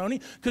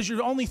testimony because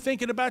you're only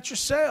thinking about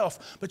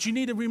yourself. But you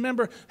need to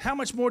remember, how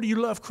much more do you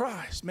love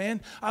Christ,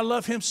 man? I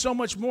love Him so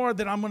much more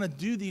that I'm going to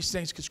do these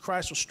things because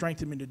Christ will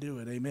strengthen me to do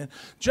it. Amen.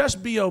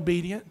 Just be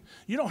obedient.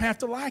 You don't have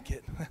to like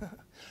it.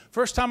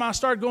 First time I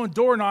started going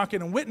door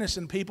knocking and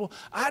witnessing people,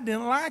 I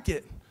didn't like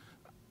it.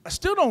 I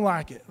still don't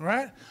like it,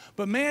 right?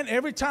 But man,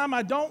 every time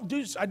I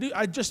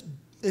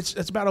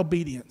it's about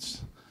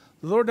obedience.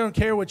 The Lord doesn't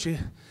care what you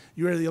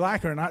whether you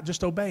like it or not,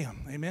 just obey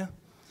Him, amen?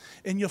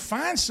 And you'll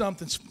find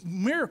something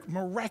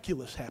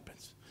miraculous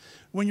happens.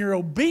 When you're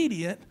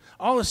obedient,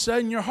 all of a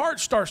sudden your heart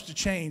starts to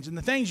change. And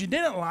the things you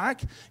didn't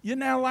like, you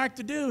now like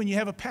to do. And you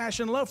have a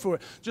passion and love for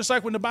it. Just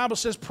like when the Bible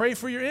says, pray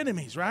for your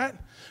enemies, right?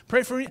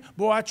 Pray for me.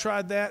 Boy, I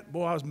tried that.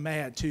 Boy, I was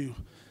mad too.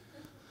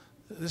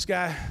 This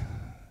guy,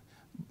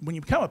 when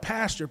you become a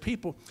pastor,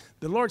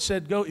 the Lord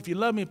said, go, if you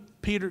love me,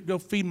 Peter, go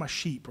feed my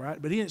sheep,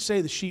 right? But He didn't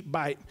say the sheep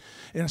bite.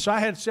 And so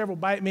I had several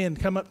bite me and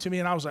come up to me,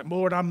 and I was like,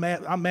 Lord, I'm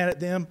mad at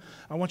them.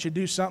 I want you to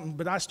do something.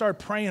 But I started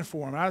praying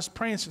for them. I was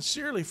praying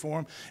sincerely for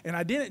them, and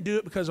I didn't do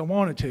it because I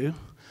wanted to.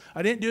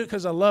 I didn't do it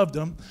because I loved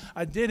them.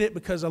 I did it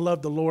because I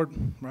loved the Lord,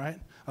 right?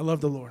 I love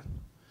the Lord.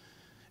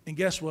 And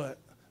guess what?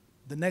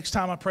 The next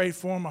time I prayed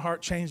for him, my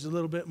heart changed a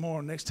little bit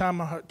more. Next time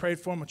I prayed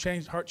for him, my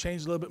heart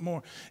changed a little bit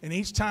more. And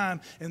each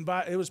time,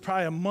 it was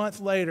probably a month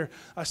later,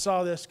 I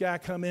saw this guy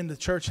come into the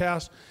church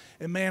house.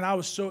 And man, I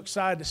was so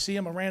excited to see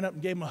him. I ran up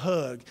and gave him a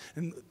hug.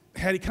 And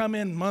had he come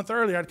in a month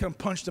earlier, I'd come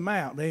punched him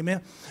out.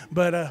 Amen.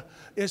 But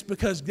it's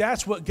because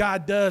that's what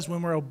God does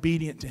when we're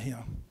obedient to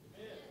Him.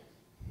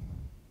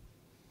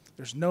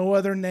 There's no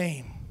other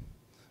name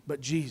but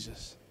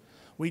Jesus.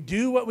 We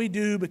do what we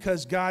do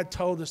because God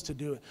told us to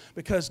do it,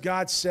 because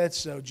God said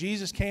so.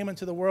 Jesus came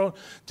into the world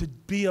to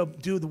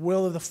do the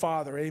will of the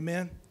Father.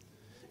 Amen?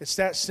 It's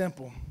that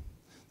simple.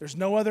 There's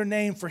no other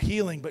name for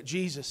healing but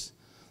Jesus.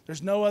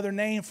 There's no other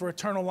name for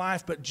eternal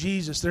life but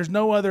Jesus. There's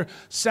no other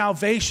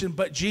salvation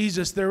but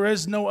Jesus. There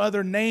is no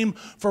other name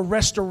for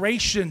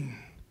restoration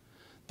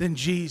than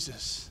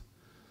Jesus.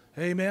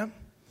 Amen?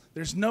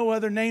 There's no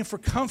other name for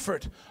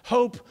comfort,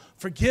 hope,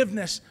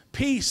 forgiveness,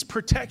 peace,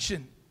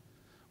 protection,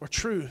 or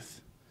truth.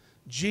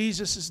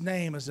 Jesus'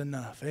 name is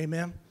enough.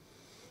 Amen.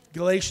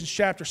 Galatians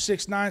chapter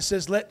 6:9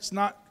 says,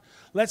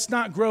 let's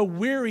not grow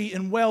weary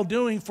in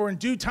well-doing, for in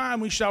due time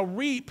we shall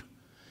reap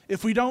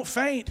if we don't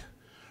faint.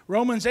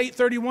 Romans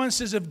 8:31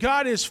 says, if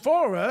God is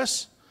for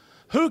us,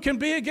 who can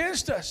be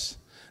against us?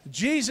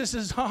 Jesus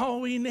is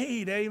all we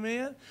need.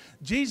 Amen.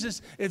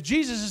 If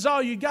Jesus is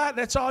all you got,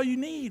 that's all you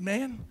need,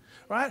 man.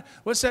 Right?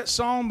 What's that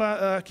song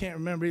by, I can't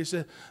remember. He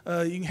said,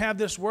 you can have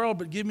this world,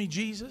 but give me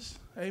Jesus.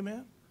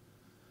 Amen.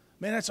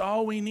 Man, that's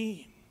all we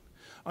need.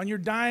 On your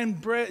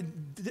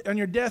on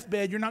your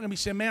deathbed, you're not going to be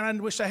saying, man, I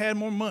wish I had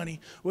more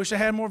money, wish I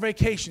had more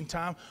vacation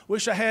time,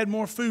 wish I had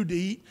more food to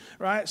eat,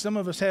 right? Some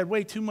of us had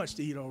way too much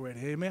to eat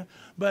already, amen?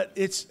 But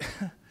it's,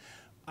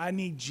 I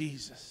need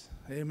Jesus,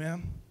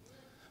 amen?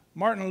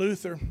 Martin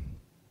Luther,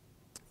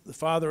 the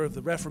father of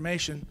the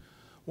Reformation,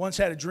 once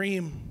had a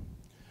dream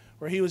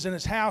where he was in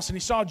his house and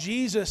he saw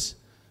Jesus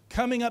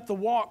coming up the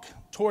walk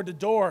toward the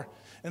door.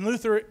 And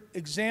Luther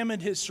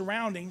examined his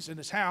surroundings in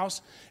his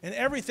house, and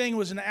everything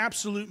was an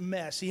absolute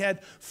mess. He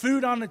had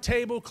food on the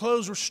table,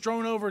 clothes were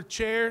strewn over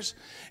chairs,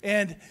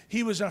 and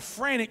he was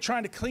frantic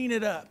trying to clean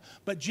it up.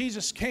 But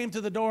Jesus came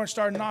to the door and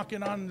started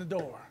knocking on the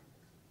door.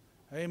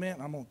 Amen.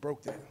 I'm going to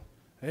broke that.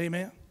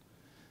 Amen.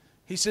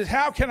 He says,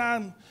 how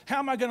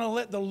am I going to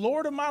let the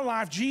Lord of my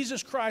life,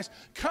 Jesus Christ,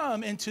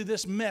 come into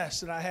this mess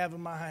that I have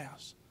in my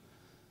house?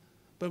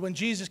 But when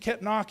Jesus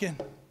kept knocking,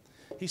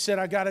 he said,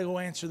 I got to go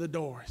answer the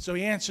door. So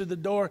he answered the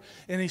door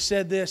and he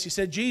said this. He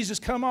said,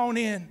 Jesus, come on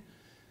in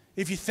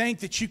if you think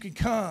that you can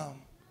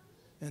come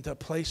into a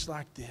place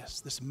like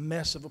this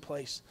mess of a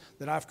place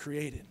that I've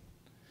created.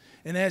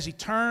 And as he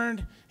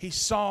turned, he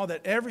saw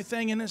that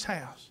everything in his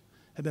house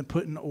had been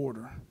put in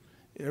order.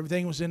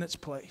 Everything was in its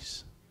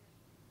place.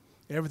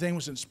 Everything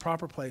was in its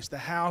proper place. The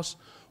house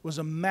was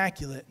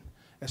immaculate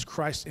as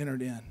Christ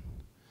entered in.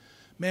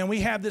 Man,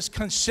 we have this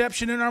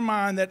conception in our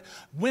mind that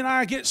when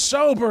I get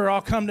sober,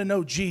 I'll come to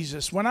know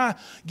Jesus. When I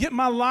get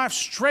my life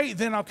straight,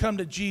 then I'll come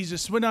to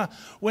Jesus. When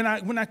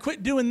I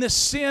quit doing this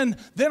sin,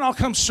 then I'll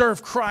come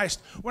serve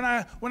Christ. When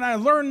I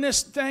learn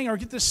this thing or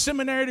get this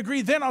seminary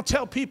degree, then I'll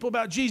tell people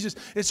about Jesus.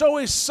 It's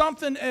always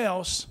something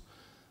else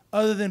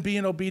other than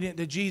being obedient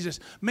to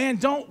Jesus. Man,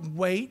 don't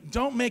wait.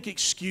 Don't make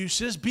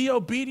excuses. Be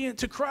obedient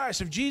to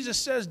Christ. If Jesus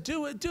says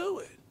do it, do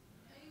it.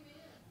 Amen.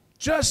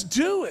 Just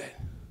do it.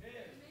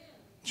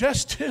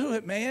 Just do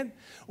it, man.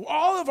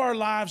 All of our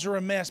lives are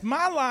a mess.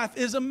 My life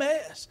is a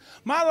mess.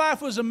 My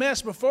life was a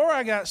mess before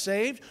I got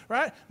saved,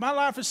 right? My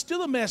life is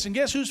still a mess, and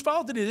guess whose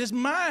fault it is? It's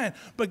mine.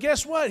 But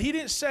guess what? He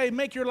didn't say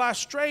make your life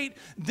straight,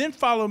 then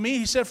follow me.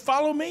 He said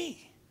follow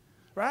me,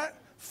 right?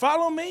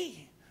 Follow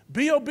me.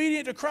 Be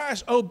obedient to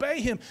Christ.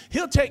 Obey Him.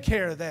 He'll take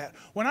care of that.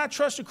 When I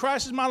trusted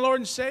Christ as my Lord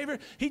and Savior,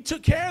 He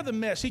took care of the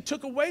mess. He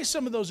took away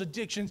some of those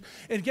addictions.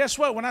 And guess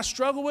what? When I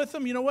struggle with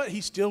them, you know what? He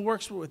still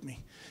works with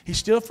me. He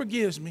still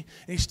forgives me.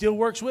 And He still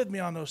works with me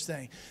on those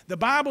things. The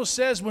Bible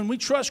says when we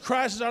trust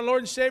Christ as our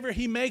Lord and Savior,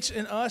 He makes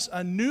in us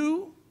a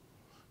new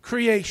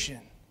creation.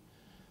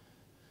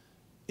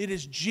 It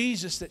is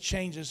Jesus that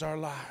changes our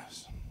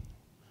lives.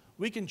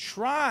 We can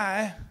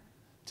try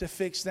to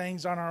fix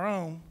things on our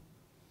own,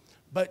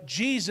 but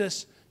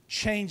Jesus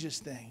changes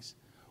things.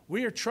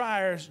 We are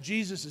triers,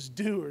 Jesus is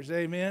doers,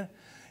 amen?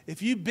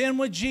 If you've been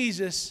with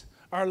Jesus,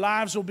 our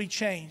lives will be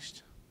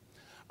changed.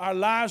 Our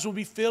lives will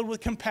be filled with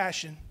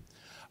compassion.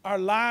 Our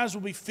lives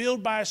will be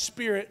filled by a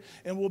Spirit,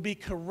 and we'll be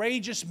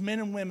courageous men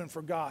and women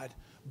for God,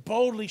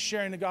 boldly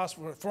sharing the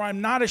gospel. For I'm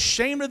not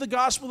ashamed of the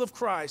gospel of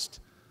Christ,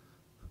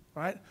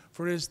 right?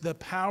 For it is the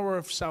power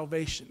of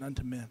salvation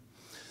unto men.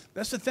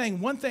 That's the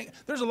thing. One thing,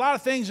 there's a lot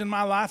of things in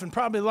my life and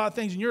probably a lot of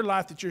things in your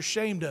life that you're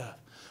ashamed of.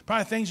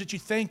 Probably things that you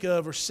think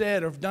of or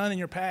said or have done in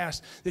your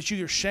past that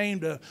you're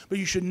ashamed of. But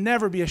you should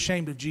never be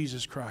ashamed of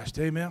Jesus Christ.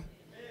 Amen?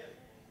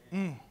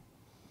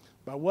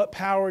 By what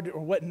power or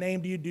what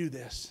name do you do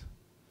this?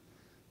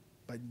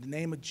 By the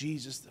name of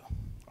Jesus,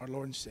 our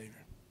Lord and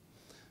Savior.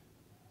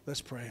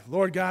 Let's pray.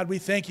 Lord God, we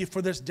thank you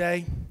for this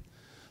day.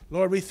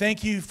 Lord, we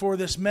thank you for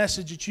this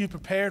message that you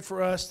prepared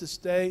for us this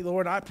day.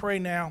 Lord, I pray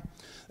now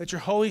that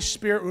your Holy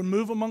Spirit would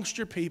move amongst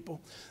your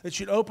people, that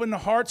you'd open the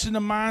hearts and the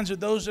minds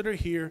of those that are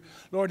here.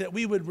 Lord, that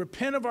we would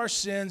repent of our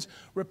sins,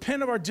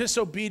 repent of our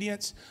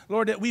disobedience.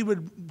 Lord, that we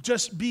would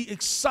just be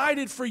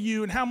excited for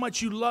you and how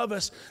much you love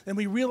us, and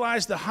we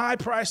realize the high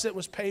price that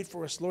was paid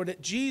for us. Lord,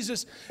 that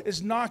Jesus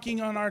is knocking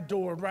on our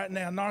door right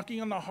now,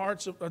 knocking on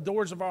the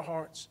doors of our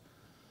hearts,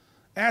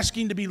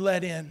 asking to be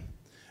let in.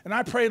 And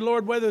I pray,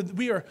 Lord, whether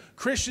we are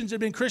Christians, have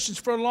been Christians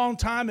for a long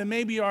time, and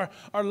maybe our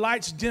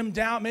lights dimmed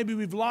out, maybe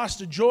we've lost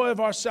the joy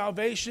of our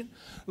salvation.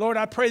 Lord,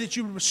 I pray that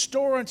you would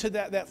restore unto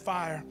that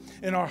fire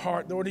in our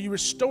heart. Lord, that you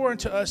restore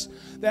unto us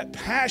that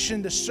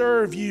passion to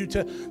serve you,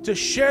 to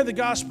share the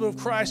gospel of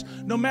Christ,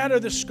 no matter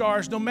the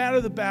scars, no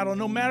matter the battle,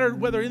 no matter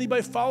whether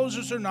anybody follows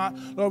us or not.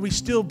 Lord, we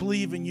still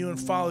believe in you and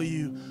follow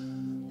you.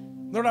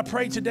 Lord, I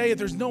pray today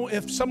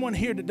if someone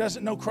here that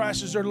doesn't know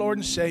Christ as their Lord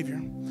and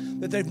Savior,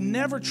 that they've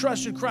never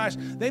trusted Christ,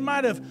 they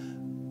might have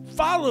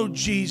followed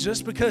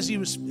Jesus because he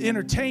was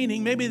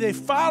entertaining. Maybe they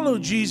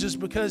followed Jesus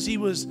because he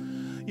was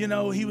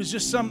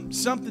just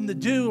something to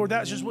do, or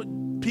that's just what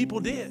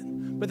people did.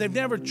 But they've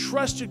never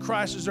trusted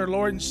Christ as their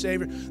Lord and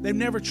Savior. They've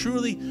never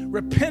truly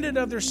repented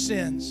of their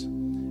sins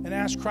and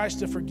asked Christ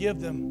to forgive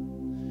them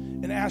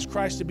and asked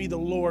Christ to be the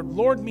Lord.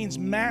 Lord means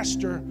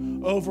master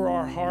over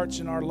our hearts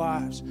and our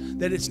lives.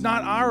 That it's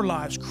not our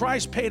lives.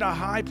 Christ paid a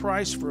high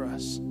price for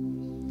us.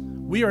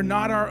 We are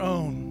not our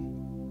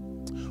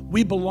own.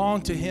 We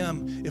belong to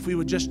Him if we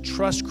would just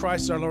trust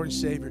Christ as our Lord and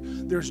Savior.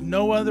 There's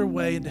no other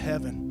way into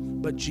heaven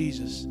but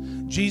Jesus.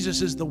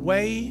 Jesus is the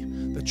way,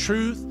 the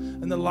truth,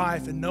 and the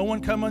life, and no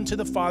one come unto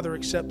the Father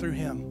except through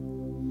him.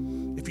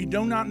 If you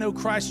do not know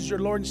Christ as your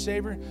Lord and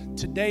Savior,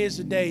 today is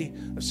the day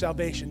of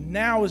salvation.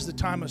 Now is the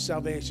time of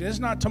salvation. It's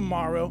not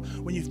tomorrow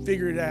when you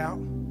figure it out.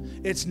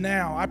 It's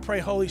now. I pray,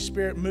 Holy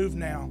Spirit, move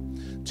now.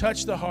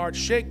 Touch the hearts,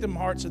 shake the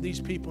hearts of these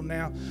people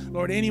now.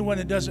 Lord, anyone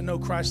that doesn't know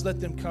Christ, let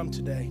them come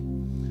today.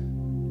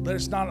 Let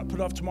us not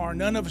put off tomorrow.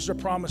 None of us are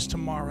promised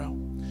tomorrow.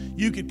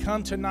 You could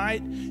come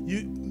tonight.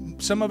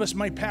 Some of us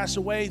might pass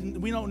away.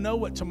 We don't know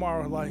what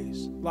tomorrow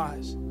lies.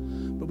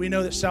 But we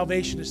know that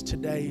salvation is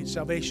today.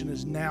 Salvation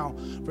is now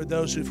for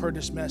those who've heard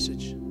this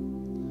message.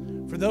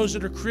 For those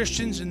that are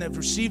Christians and have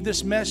received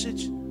this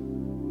message,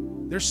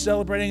 they're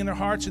celebrating in their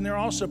hearts, and they're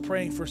also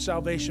praying for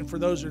salvation for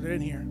those that are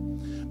in here.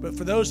 But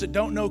for those that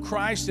don't know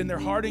Christ and they're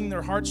hardening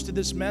their hearts to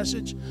this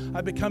message,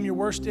 I become your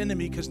worst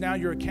enemy because now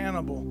you're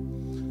accountable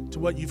to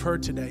what you've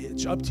heard today.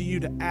 It's up to you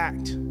to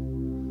act.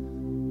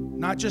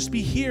 Not just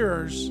be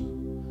hearers,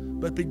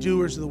 but be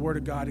doers of the Word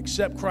of God.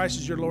 Accept Christ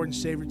as your Lord and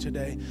Savior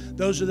today.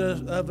 Those of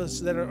us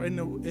that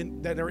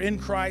are in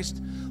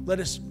Christ, let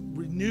us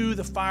renew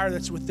the fire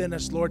that's within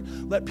us, Lord.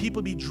 Let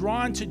people be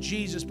drawn to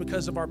Jesus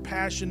because of our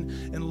passion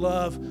and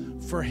love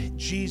for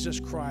Jesus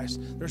Christ.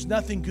 There's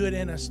nothing good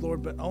in us,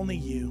 Lord, but only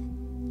you.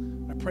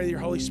 I pray that your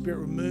Holy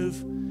Spirit will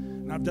move.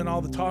 And I've done all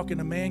the talking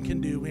a man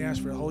can do. We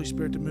ask for the Holy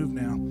Spirit to move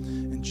now.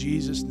 In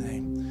Jesus'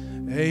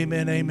 name,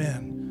 amen,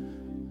 amen.